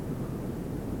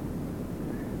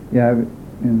 Yeah,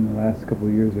 in the last couple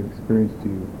of years I've experienced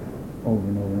you over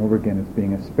and over and over again as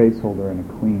being a space holder and a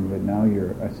queen, but now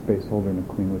you're a space holder and a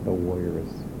queen with a warrioress,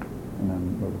 and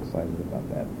I'm real excited about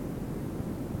that.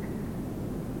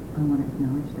 I want to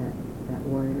acknowledge that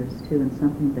warrioress too, and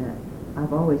something that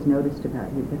I've always noticed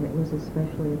about you, but it was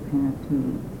especially apparent to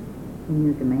me in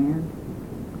your demand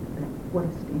that what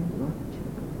a stand you are for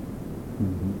children.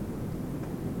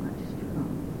 Not just your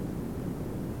own.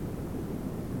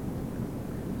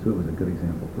 So it was a good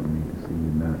example for me to see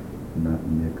you not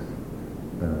mix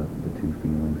the two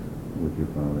feelings with your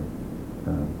father.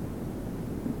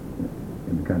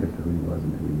 In the context of who he was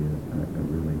and who he is, I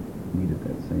really needed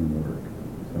that same work.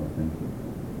 So thank you.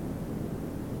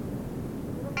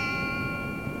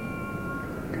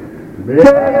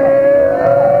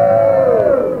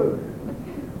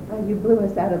 Well, you blew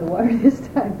us out of the water this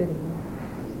time, but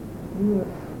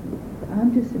I'm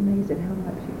just amazed at how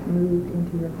much you've moved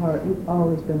into your heart. You've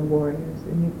always been a warrior,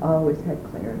 and you've always had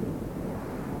clarity.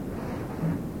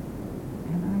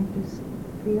 And I just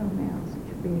feel now such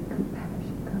a big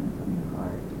compassion coming from your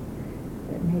heart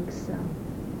that makes it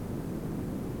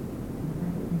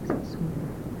sweeter.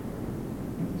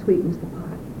 It sweetens the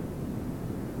pot.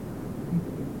 Thank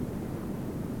you.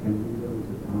 And there was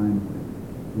a time when,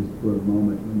 just for a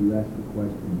moment, when you asked the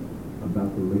question about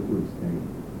the liquid state,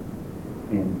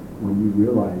 and when you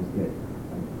realized that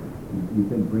you've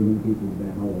been bringing people to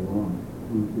that all along,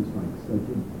 it was just like such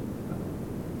a,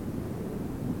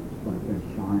 just like a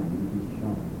shine, you just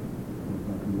shone. It was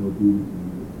like a real beauty to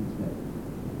you. It's just that,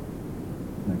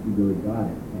 like you really got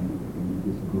it, and you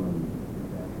just glowed.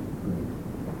 That's great.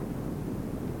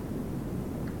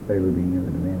 Favor being able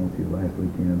to man with you last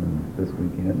weekend and this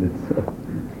weekend,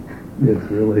 it's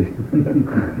really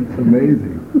it's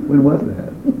amazing. When was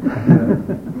that?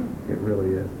 It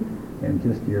really is, and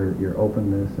just your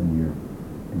openness and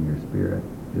your spirit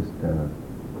just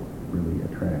really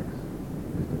attracts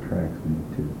me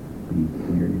to be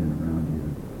near you and around you.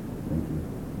 Thank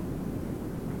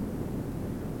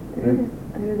you.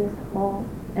 Through this whole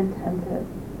intensive,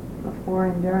 before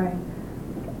and during,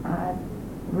 I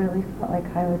really felt like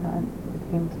I was on the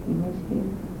same team as you,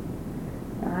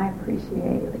 and I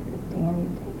appreciate the stand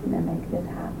you've taken to make this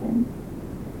happen.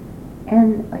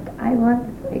 And I love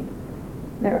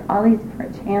there are all these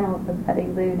different channels of Betty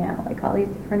Lou now, all these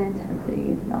different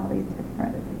intensities and all these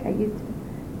different. I used to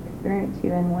experience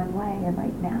you in one way, and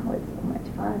now it's so much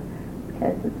fun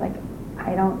because it's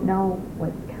I don't know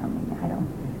what's coming.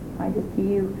 I just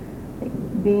see you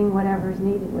being whatever's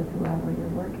needed with whoever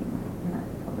you're working with, and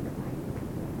that's so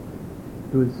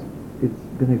exciting. It's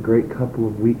been a great couple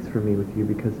of weeks for me with you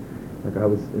because I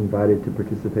was invited to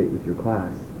participate with your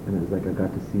class, and it was I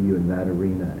got to see you in that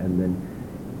arena,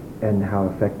 and how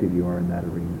effective you are in that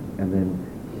arena. And then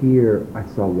here I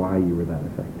saw why you were that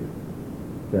effective.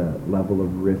 The level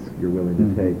of risk you're willing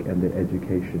to take and the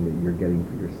education that you're getting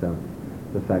for yourself.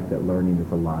 The fact that learning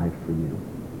is alive for you.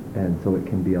 And so it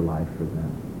can be alive for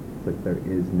them. It's there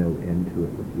is no end to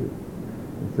it with you.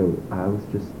 And so I was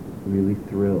just really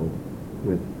thrilled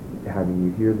with having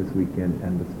you here this weekend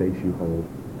and the space you hold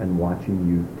and watching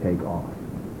you take off.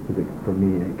 Because for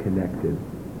me, it connected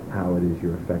how it is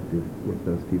you're effective with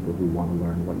those people who want to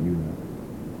learn what you know.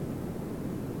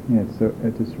 Yeah,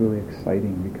 it's just really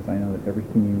exciting because I know that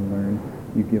everything you learn,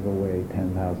 you give away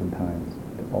 10,000 times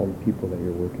to all the people that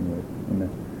you're working with. And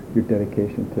your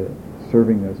dedication to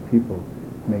serving those people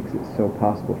makes it so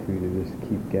possible for you to just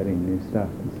keep getting new stuff.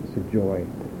 It's such a joy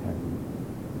to have you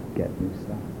get new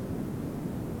stuff.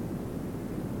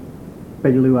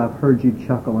 Betty Lou, I've heard you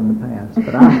chuckle in the past,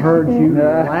 but I've heard you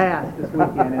laugh this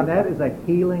weekend, and that is a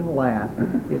healing laugh.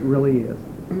 It really is.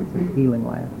 It's a healing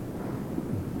laugh.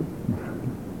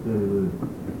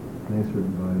 Thanks for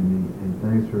inviting me, and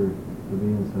thanks for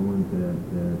being someone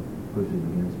that pushes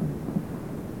against me.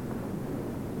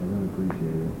 I don't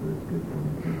appreciate it, but it's good for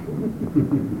me.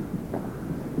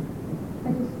 I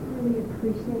just really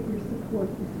appreciate your support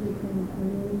this weekend. I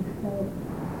really felt,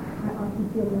 I often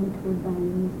feel led toward by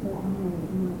you and so honored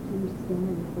and what you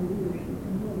stand for leadership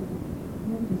and really.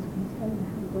 And I just want to tell you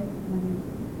how grateful I am.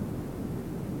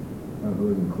 I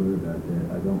wasn't clear about that.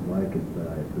 I don't like it, but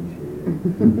I appreciate it.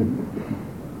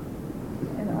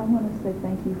 And I want to say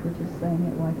thank you for just saying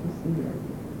it like you see it.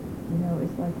 You know,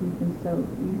 it's like you've been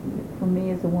for me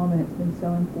as a woman, it's been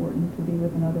so important to be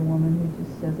with another woman who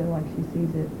just says it like she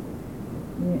sees it.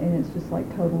 And it's just like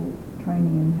total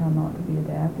training in how not to be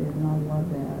adaptive, and I love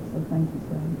that. So thank you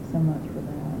so much for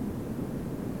that.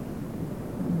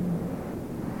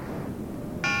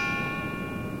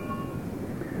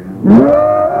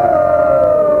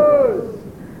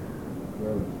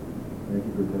 Well, thank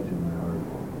you for touching my heart.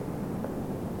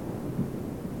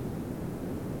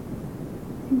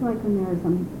 Seems like when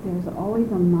there's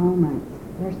always a moment,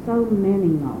 there's so many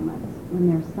moments, when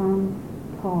there's some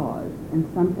pause and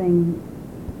something,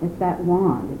 it's that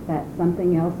wand, it's that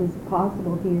something else is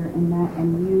possible here and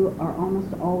you are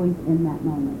almost always in that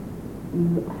moment.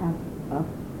 You have a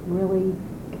really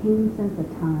keen sense of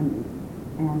timing,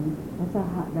 and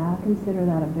I consider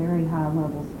that a very high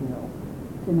level skill,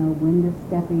 to know when to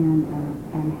step in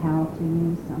and how to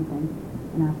use something.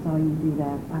 And I saw you do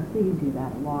that. I see you do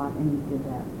that a lot, and you did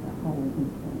that the whole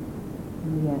weekend.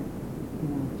 And yet,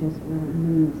 just really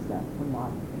moves us a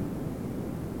lot.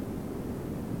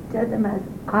 Did the most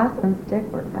awesome stick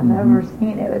work I've ever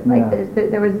seen. It was like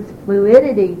there was this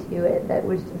fluidity to it that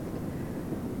was just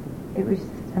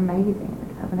amazing.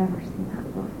 Like, I've never seen that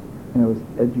before. And it was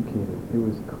educated. It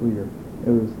was clear.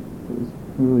 It was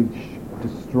really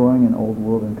destroying an old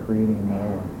world and creating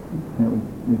another one.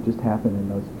 And it just happened in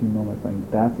those few moments. Like,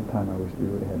 that's the time I wish we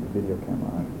would have had the video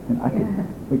camera on. And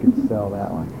we could sell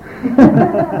that one.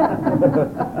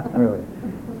 Really.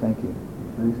 Thank you.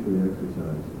 Thanks for the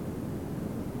exercise.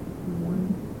 Good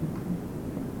morning.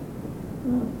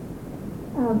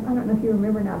 I don't know if you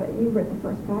remember now, but you were at the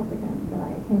first practicum that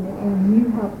I attended, and you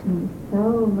helped me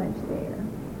so much there.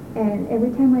 And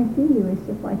every time I see you, it's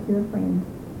just like you're a friend.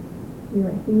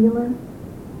 You're a healer,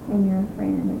 and you're a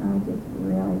friend, and I just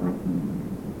really like you.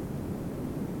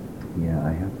 Yeah,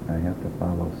 I have to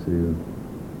follow Sue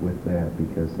with that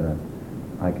because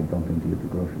I could bump into you at the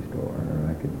grocery store, or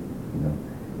I could,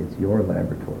 it's your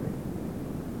laboratory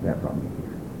that brought me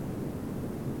here.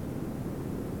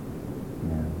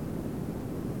 Yeah,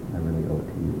 I really owe it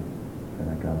to you that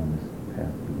I got on this path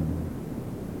to begin with.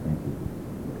 Thank you.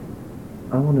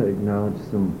 I want to acknowledge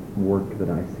some work that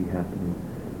I see happening.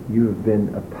 You have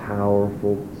been a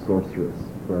powerful sorceress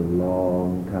for a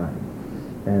long time,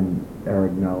 and are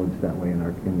acknowledged that way in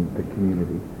the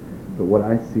community. But what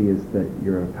I see is that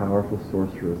you're a powerful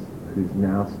sorceress who's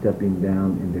now stepping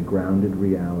down into grounded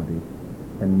reality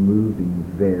and moving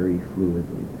very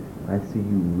fluidly. I see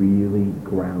you really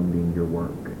grounding your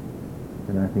work,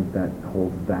 and I think that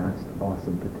holds vast,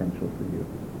 awesome potential for you.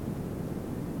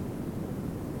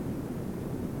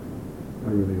 I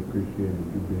really appreciated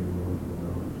you being willing to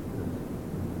know us, because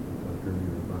I talked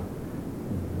earlier about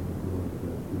the growth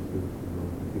that this is, the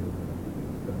growth of healing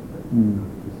and stuff, that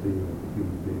to see you as a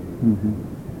human being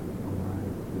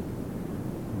alive, just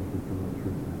thank you so much for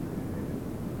that.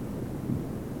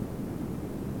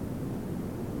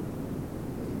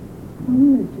 I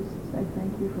want to just say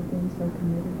thank you for being so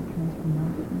committed to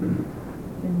transformation,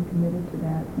 been committed to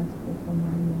that principle for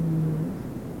many, many years,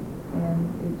 and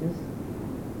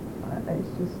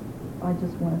I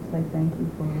just want to say thank you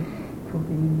for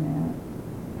being that,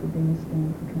 for being a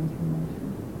stand for transformation.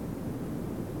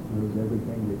 Knows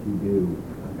everything that you do.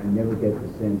 I never get the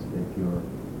sense that you're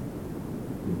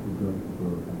doing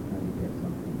for trying to get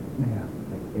something. Yeah.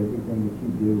 Like everything that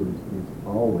you do is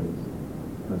always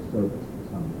a service to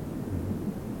someone.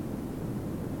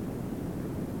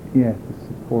 Yeah, the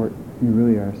support. You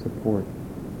really are support.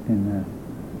 And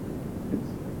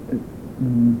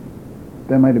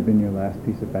that might have been your last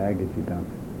piece of baggage you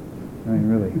dumped. I mean,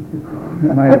 really.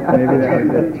 Maybe that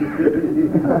was it.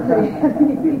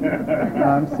 No,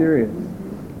 I'm serious.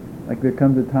 Like, there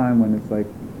comes a time when it's like,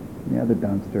 the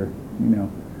dumpster,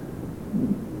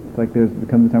 It's like there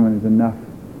comes a time when there's enough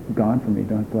gone from me. You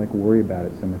don't have to, worry about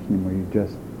it so much anymore. You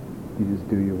just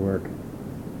do your work.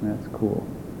 And that's cool.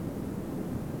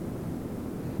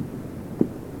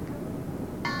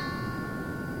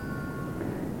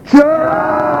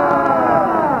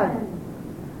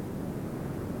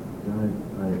 John,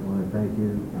 I want to thank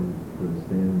you for the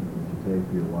stand that you take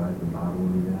for your wife and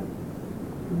modeling that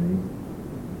for me.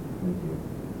 Thank you.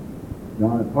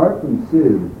 John, apart from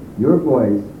Sue, your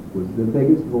voice was the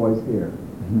biggest voice here.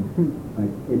 Like,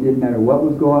 it didn't matter what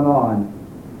was going on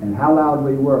and how loud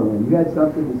we were. When you had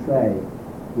something to say,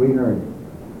 we heard it.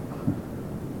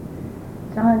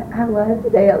 John, I loved the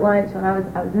day at lunch when I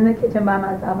was in the kitchen by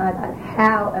myself, and I thought,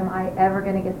 how am I ever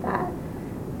going to get that?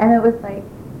 And it was like,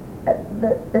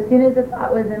 as soon as the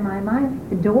thought was in my mind,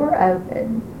 the door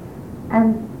opened,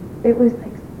 and it was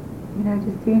like,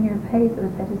 just seeing your face.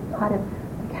 I just thought of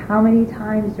like how many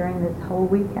times during this whole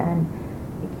weekend,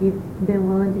 like, you've been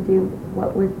willing to do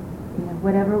what was,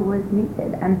 whatever was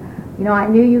needed, and I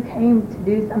knew you came to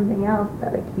do something else,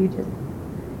 but like you just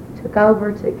took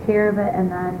over, took care of it, and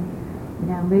then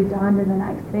moved on to the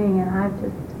next thing. And I've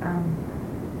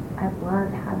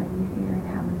loved having you here and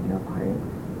having you a part of it.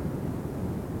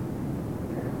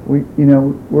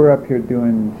 We're up here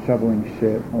doing shoveling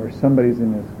shit, or somebody's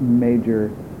in this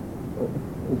major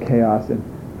chaos, and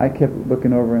I kept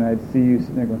looking over and I'd see you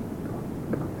sitting there going,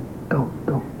 go,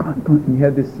 go, go, go. And you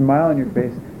had this smile on your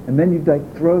face, and then you'd like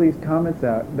throw these comments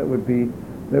out that would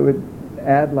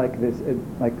add like this,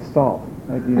 like salt.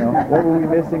 Like, what were we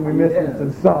missing? We missed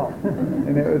some salt.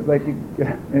 And it was like,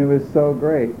 it was so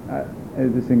great.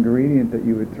 This ingredient that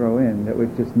you would throw in that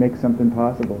would just make something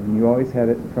possible. And you always had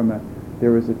it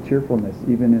there was a cheerfulness,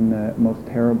 even in the most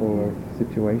terrible of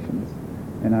situations.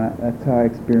 And that's how I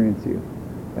experience you.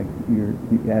 Like, you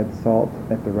add salt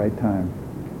at the right time.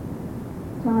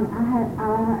 John,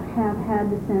 I have had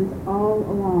the sense all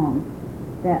along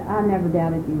that I never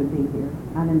doubted you would be here.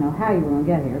 I didn't know how you were going to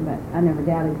get here, but I never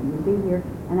doubted you would be here.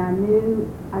 And I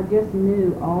just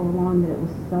knew all along that it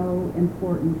was so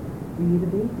important for you to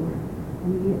be here.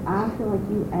 And I feel like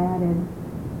you added,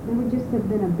 there would just have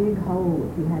been a big hole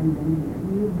if you hadn't been here.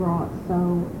 You brought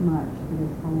so much to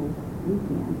this whole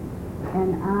weekend.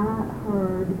 And I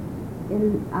heard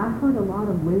a lot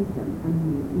of wisdom from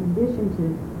you, in addition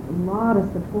to a lot of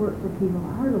support for people.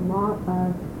 I heard a lot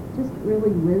of just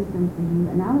really wisdom for you.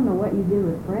 And I don't know what you did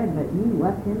with Fred, but you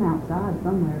left him outside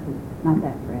somewhere. Not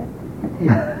that Fred.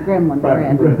 Gremlin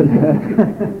Fred.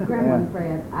 Gremlin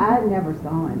Fred. I never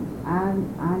saw him. I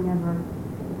never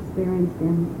experienced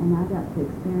him, and I got to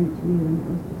experience you, and it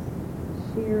was just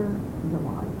sheer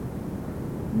delight.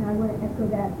 And I want to echo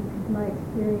that, because my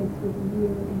experience with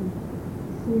you and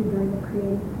Sue during the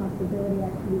Creative Possibility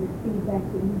activity, the feedback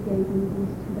that you gave me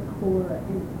was to the core,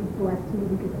 and it blessed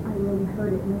me because I really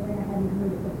heard it in a way I hadn't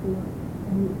heard it before.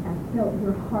 And I felt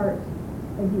your heart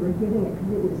as you were giving it,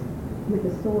 because it was with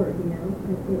a sword, it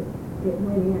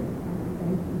went in.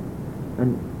 Thank you.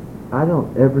 And I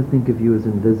don't ever think of you as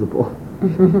invisible.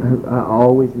 I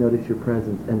always notice your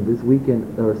presence. And this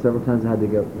weekend, there were several times I had to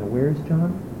go, now where's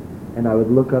John? And I would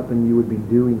look up and you would be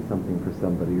doing something for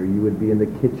somebody, or you would be in the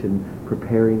kitchen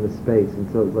preparing the space. And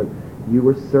so it was like you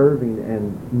were serving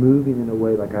and moving in a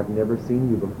way like I've never seen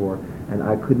you before, and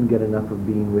I couldn't get enough of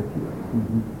being with you.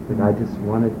 But I just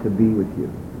wanted to be with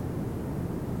you.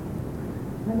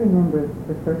 I remember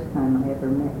the first time I ever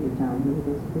met you, John. You were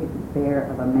this big bear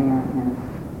of a man, and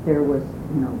there was,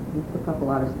 you took up a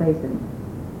lot of space, and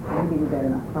maybe you better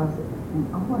not cross it. And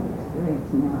all I experience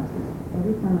now is this,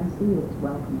 every time I see you, it's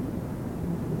welcoming.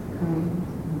 It's this kindness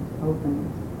and this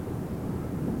openness.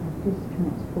 I've just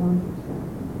transformed yourself.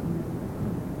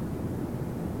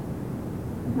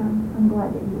 I'm glad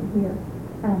that you were here.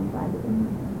 I'm glad that you're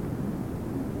here.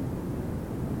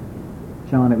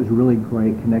 John, it was really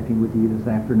great connecting with you this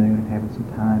afternoon and having some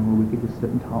time where we could just sit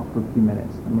and talk for a few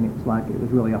minutes. I mean, it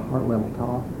was really a heart-level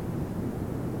talk.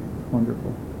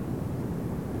 Wonderful.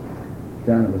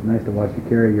 John, it was nice to watch you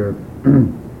carry your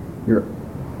your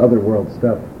other world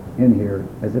stuff in here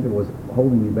as if it was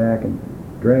holding you back and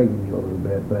dragging you a little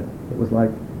bit, but it was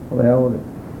like, well, the hell with it.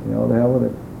 The hell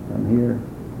with it. I'm here.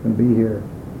 I'm going to be here.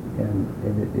 And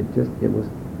it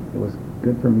was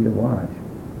good for me to watch.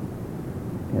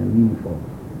 And meaningful.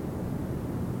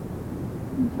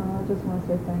 John, I just want to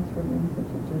say thanks for being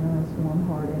such a generous,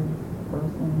 warm-hearted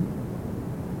person,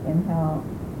 and how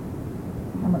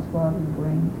much love you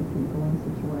bring to people in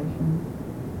situations.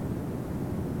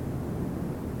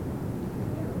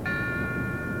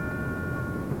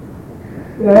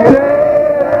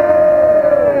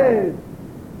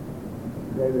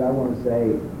 David, I want to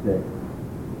say that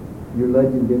your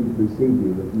legend didn't precede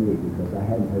you with me, because I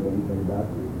hadn't heard anything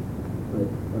about you. But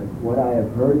what I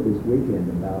have heard this weekend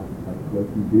about what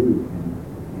you do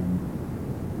and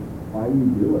why you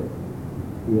do it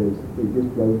it just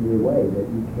blows me away that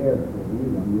you care, that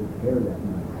anyone would care that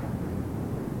much.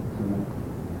 So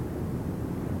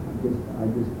I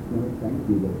just want to thank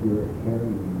you that you're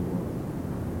caring in the world.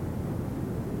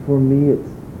 For me,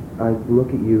 I look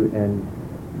at you and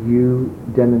you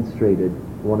demonstrated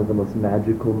one of the most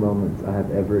magical moments I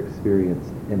have ever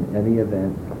experienced in any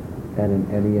event and in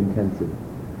any intensive.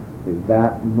 At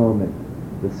that moment,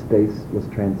 the space was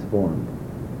transformed,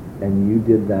 and you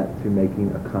did that through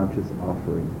making a conscious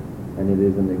offering, and it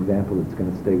is an example that's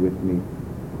going to stay with me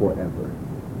forever.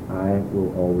 I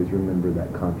will always remember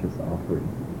that conscious offering.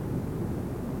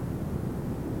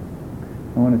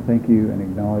 I want to thank you and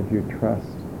acknowledge your trust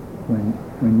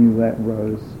when you let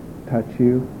Rose touch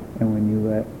you and when you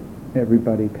let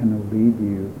everybody kind of lead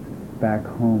you back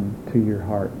home to your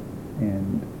heart.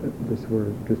 And just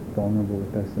were just vulnerable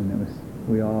with us, and it was,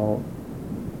 we all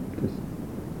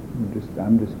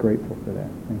I'm just grateful for that.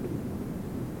 Thank you.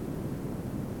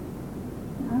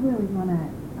 I really want to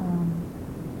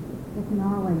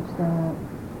acknowledge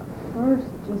first,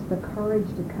 just the courage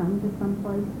to come to some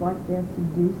place like this, to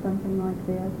do something like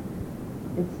this.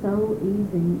 It's so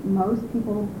easy. Most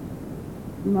people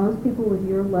with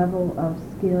your level of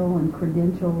skill and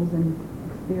credentials and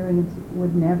experience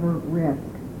would never risk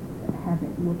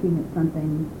looking at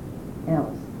something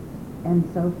else. And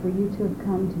so for you to have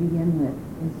come to begin with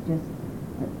is just,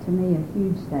 to me, a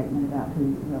huge statement about who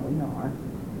you really are.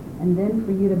 And then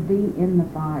for you to be in the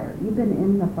fire. You've been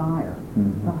in the fire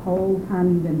the whole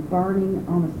time. You've been burning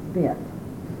on a spit.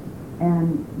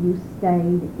 And you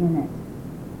stayed in it.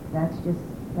 That's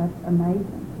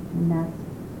amazing. And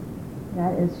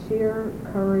that is sheer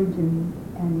courage, and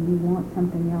you want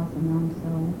something else. And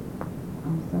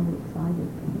I'm so excited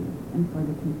for you and for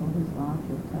the people whose lives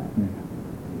you'll touch.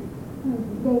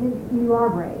 David, you are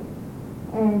brave.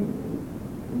 And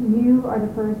you are the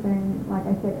person, like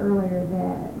I said earlier,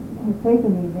 that has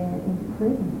taken the event into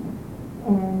prison.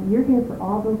 And you're here for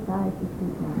all those guys to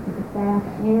speak now, for the staff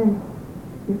and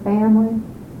your family,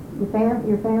 your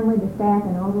family, the staff,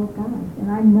 and all those guys.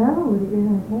 And I know that you're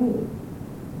going to take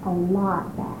a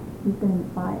lot back. You've been in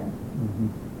the fire.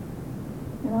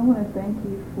 And I want to thank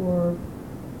you for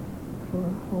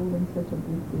holding such a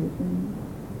big vision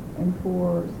and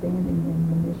for standing in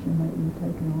the mission that you've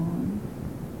taken on.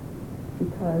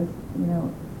 Because,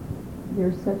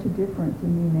 there's such a difference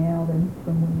in you now than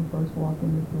from when you first walked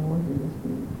in the door here this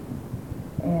week.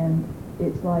 And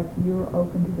it's like you're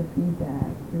open to the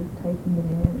feedback. You're taking it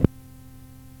in.